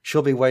garden.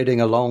 She'll be waiting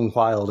a long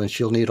while, and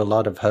she'll need a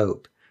lot of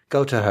hope.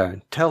 Go to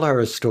her. Tell her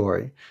a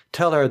story.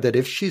 Tell her that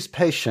if she's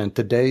patient,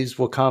 the days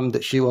will come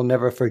that she will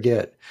never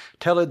forget.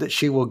 Tell her that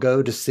she will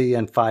go to sea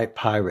and fight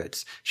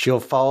pirates. She'll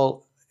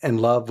fall in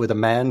love with a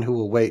man who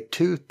will wait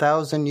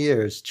 2,000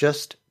 years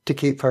just to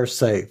keep her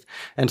safe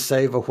and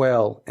save a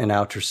whale in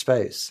outer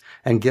space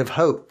and give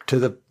hope to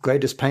the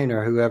greatest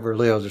painter who ever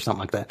lives or something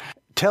like that.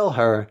 Tell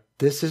her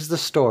this is the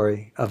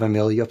story of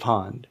Amelia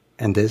Pond,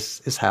 and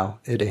this is how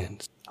it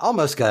ends.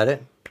 Almost got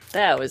it.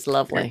 That was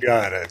lovely. You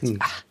got it.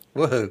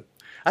 Woohoo.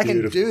 I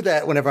can do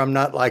that whenever I'm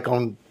not like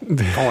on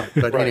point,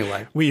 but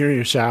anyway. When you're in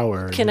your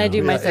shower. Can I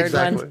do my third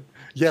one?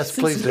 Yes,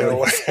 please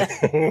do.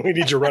 We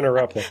need your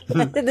runner-up.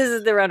 This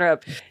is the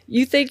runner-up.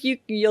 You think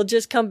you'll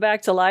just come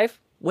back to life?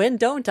 When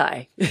don't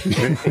I?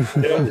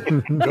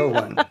 Go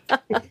one.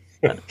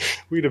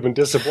 We'd have been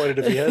disappointed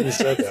if he hadn't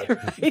said that.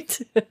 Right?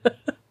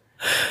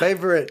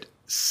 Favorite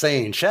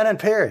scene? Shannon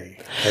Perry.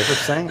 Favorite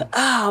scene?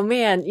 Oh,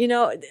 man. You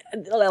know,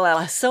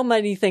 so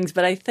many things,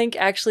 but I think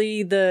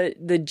actually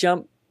the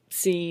jump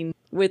scene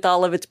with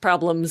all of its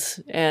problems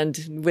and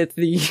with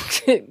the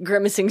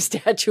grimacing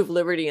Statue of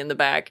Liberty in the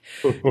back.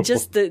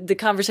 Just the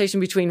conversation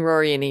between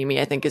Rory and Amy,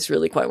 I think, is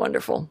really quite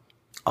wonderful.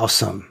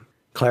 Awesome.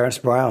 Clarence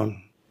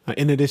Brown.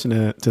 In addition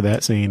to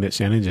that scene that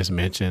Shannon just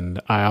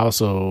mentioned, I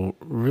also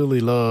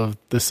really love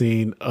the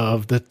scene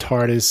of the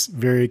TARDIS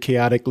very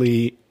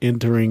chaotically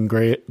entering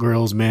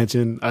Grell's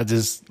mansion. I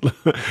just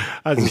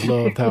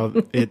loved how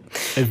it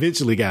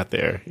eventually got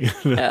there.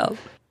 Yeah.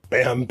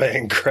 Bam,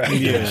 bang, crack.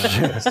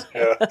 Yeah.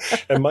 Yeah.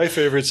 And my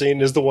favorite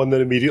scene is the one that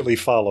immediately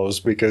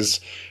follows, because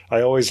I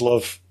always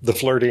love the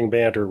flirting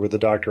banter with the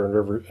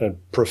Doctor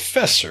and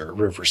Professor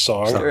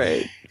Riversong.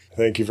 Right.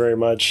 Thank you very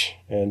much.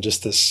 And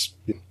just this,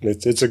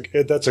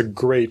 that's a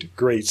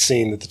great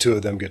scene that the two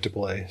of them get to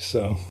play.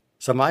 So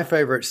my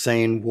favorite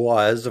scene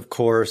was, of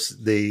course,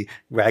 the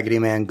Raggedy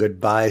Man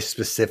goodbye,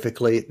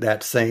 specifically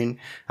that scene.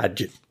 I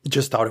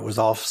just thought it was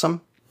awesome.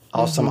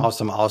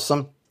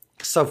 Awesome.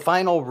 So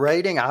final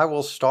rating, I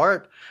will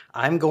start.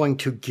 I'm going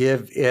to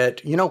give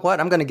it, you know what?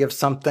 I'm going to give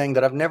something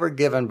that I've never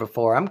given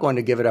before. I'm going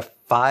to give it a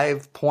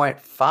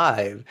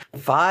 5.5.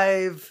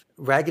 5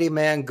 Raggedy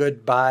Man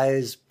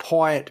goodbyes,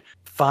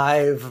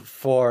 0.5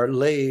 for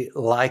Lee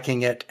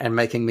liking it and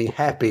making me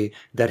happy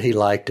that he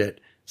liked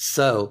it.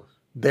 So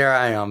there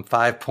I am,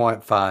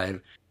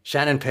 5.5.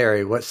 Shannon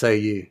Perry, what say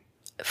you?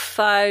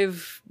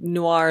 5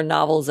 noir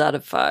novels out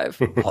of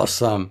 5.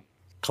 Awesome.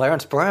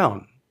 Clarence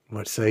Brown,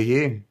 what say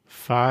you?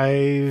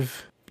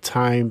 5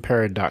 time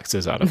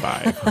paradoxes out of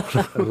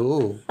 5.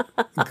 Ooh,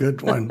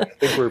 good one. I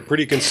think we're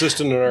pretty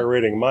consistent in our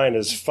rating. Mine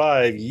is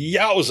 5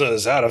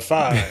 yowzas out of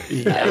 5.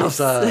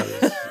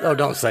 Yowzas. Oh,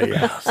 don't say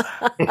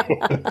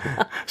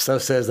yowza. So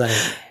says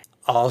Amy.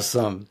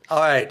 Awesome. All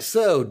right.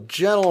 So,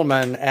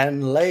 gentlemen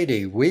and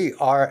lady, we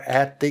are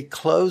at the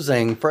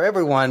closing. For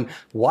everyone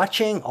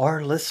watching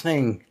or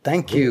listening,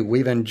 thank you.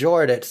 We've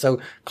enjoyed it.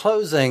 So,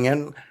 closing,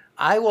 and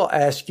I will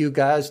ask you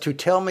guys to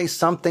tell me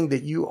something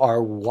that you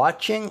are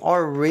watching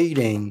or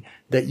reading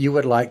that you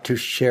would like to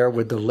share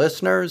with the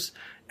listeners.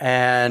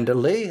 And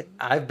Lee,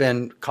 I've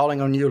been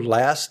calling on you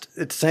last,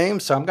 it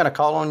seems, so I'm going to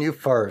call on you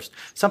first.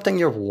 Something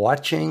you're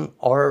watching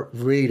or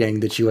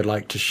reading that you would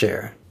like to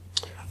share.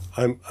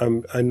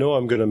 I know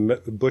I'm going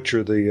to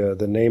butcher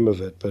the name of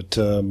it, but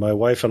my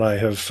wife and I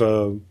have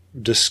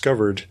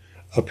discovered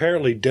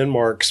apparently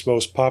Denmark's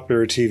most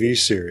popular TV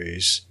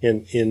series.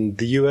 In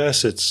the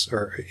U.S.,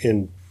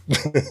 in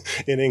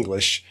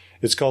English,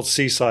 it's called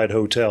Seaside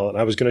Hotel, and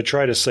I was going to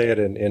try to say it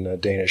in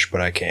Danish,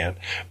 but I can't.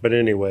 But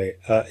anyway,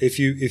 if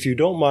you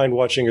don't mind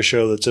watching a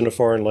show that's in a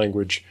foreign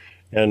language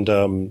and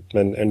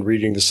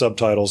reading the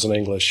subtitles in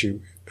English,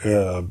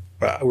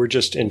 we're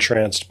just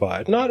entranced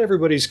by it. Not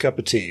everybody's cup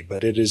of tea,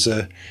 but it is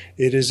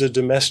a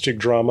domestic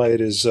drama.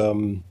 It is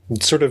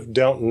sort of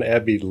Downton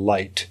Abbey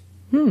light.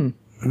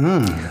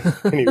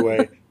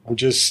 Anyway, I'm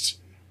just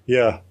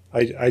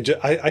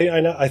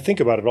I think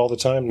about it all the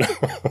time now.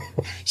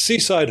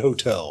 Seaside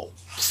Hotel.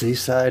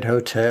 Seaside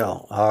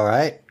Hotel. All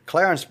right.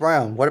 Clarence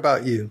Brown, what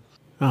about you?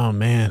 Oh,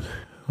 man.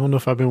 I don't know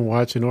if I've been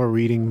watching or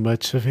reading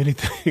much of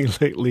anything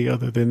lately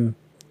other than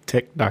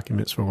tech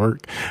documents for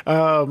work.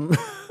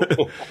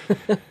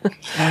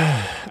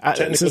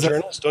 Technical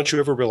journalist, don't you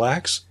ever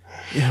relax?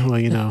 Yeah, well,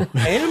 you know.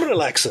 I am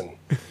relaxing.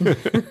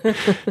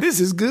 This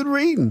is good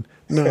reading.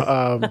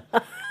 No,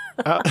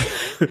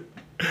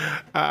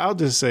 I'll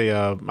just say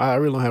I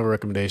really don't have a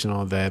recommendation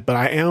on that, but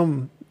I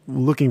am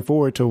looking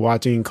forward to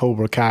watching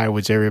Cobra Kai,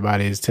 which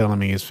everybody is telling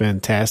me is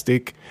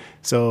fantastic.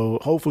 So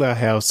hopefully I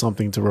have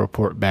something to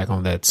report back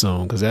on that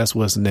soon, because that's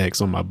what's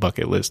next on my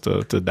bucket list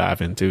to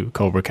dive into,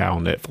 Cobra Kai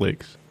on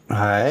Netflix. All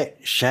right.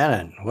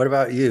 Shannon, what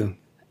about you?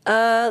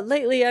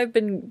 Lately I've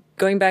been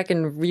going back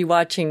and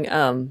rewatching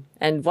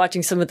and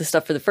watching some of the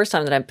stuff for the first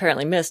time that I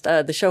apparently missed.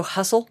 The show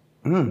Hustle.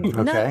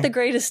 Okay. Not the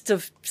greatest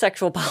of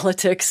sexual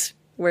politics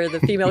where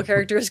the female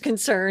character is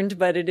concerned,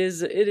 but it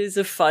is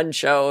a fun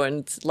show,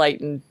 and it's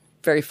light and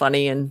very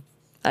funny, and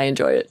I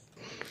enjoy it.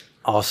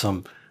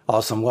 Awesome.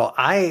 Well,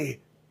 I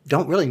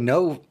don't really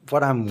know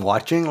what I'm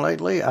watching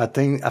lately. I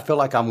feel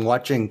like I'm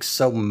watching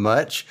so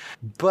much,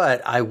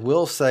 but I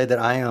will say that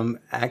I am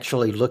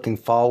actually looking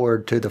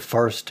forward to the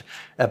first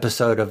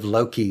episode of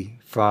Loki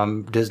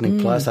from Disney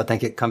Plus. I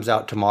think it comes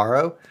out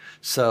tomorrow.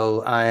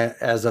 So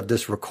as of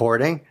this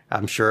recording,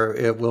 I'm sure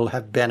it will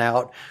have been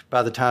out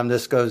by the time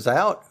this goes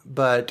out.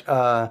 But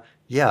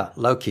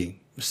Loki.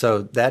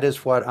 So that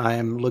is what I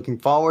am looking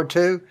forward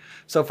to.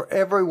 So for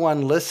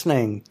everyone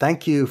listening,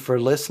 thank you for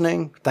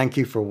listening. Thank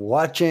you for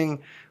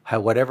watching.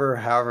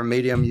 However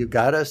medium you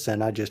got us,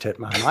 and I just hit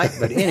my mic.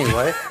 But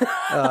anyway,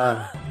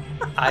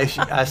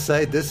 I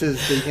say this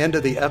is the end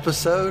of the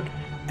episode,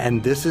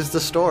 and this is the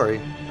story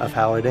of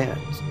how it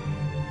ends.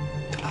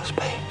 The last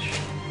page.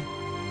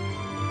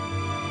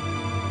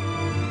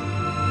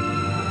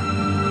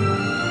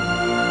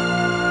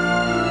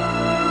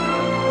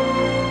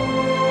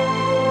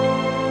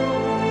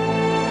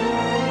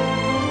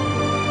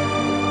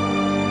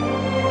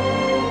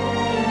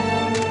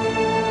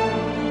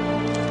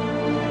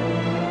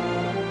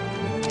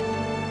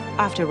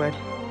 Afterward,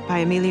 by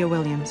Amelia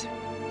Williams.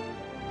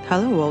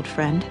 Hello, old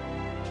friend.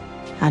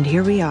 And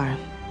here we are,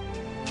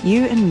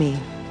 you and me,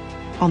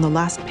 on the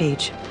last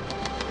page.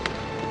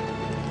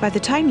 By the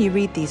time you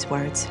read these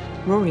words,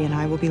 Rory and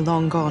I will be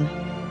long gone.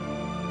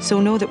 So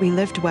know that we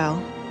lived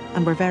well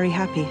and were very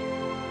happy.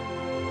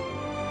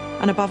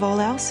 And above all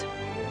else,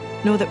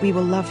 know that we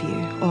will love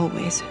you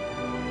always.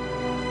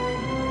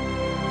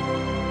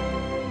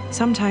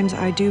 Sometimes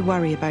I do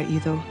worry about you,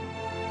 though.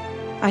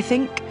 I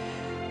think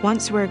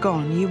once we're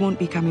gone, you won't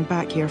be coming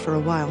back here for a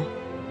while,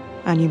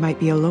 and you might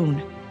be alone,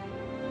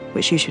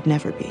 which you should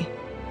never be.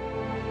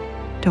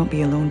 Don't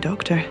be alone,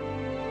 Doctor.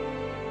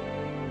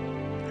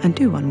 And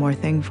do one more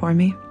thing for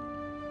me.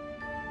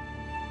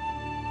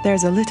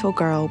 There's a little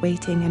girl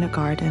waiting in a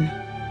garden.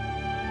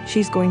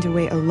 She's going to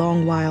wait a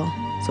long while,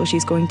 so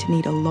she's going to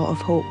need a lot of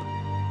hope.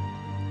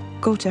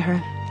 Go to her.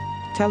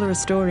 Tell her a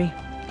story.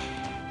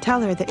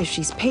 Tell her that if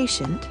she's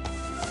patient,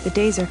 the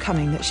days are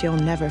coming that she'll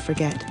never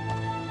forget.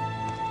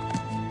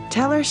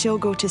 Tell her she'll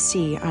go to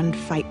sea and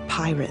fight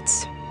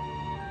pirates.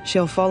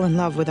 She'll fall in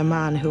love with a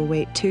man who'll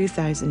wait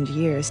 2,000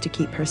 years to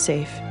keep her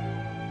safe.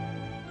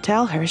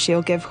 Tell her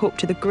she'll give hope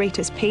to the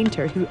greatest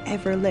painter who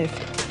ever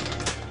lived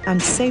and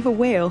save a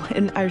whale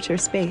in outer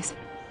space.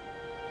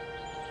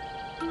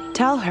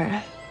 Tell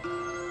her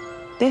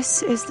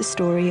this is the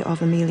story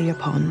of Amelia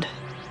Pond.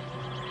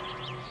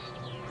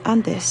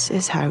 And this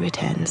is how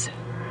it ends.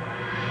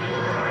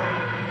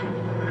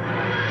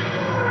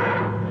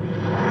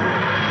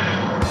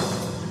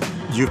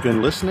 You've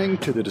been listening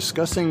to the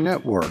Discussing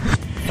Network.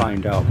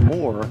 Find out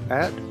more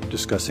at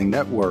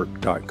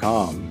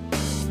discussingnetwork.com.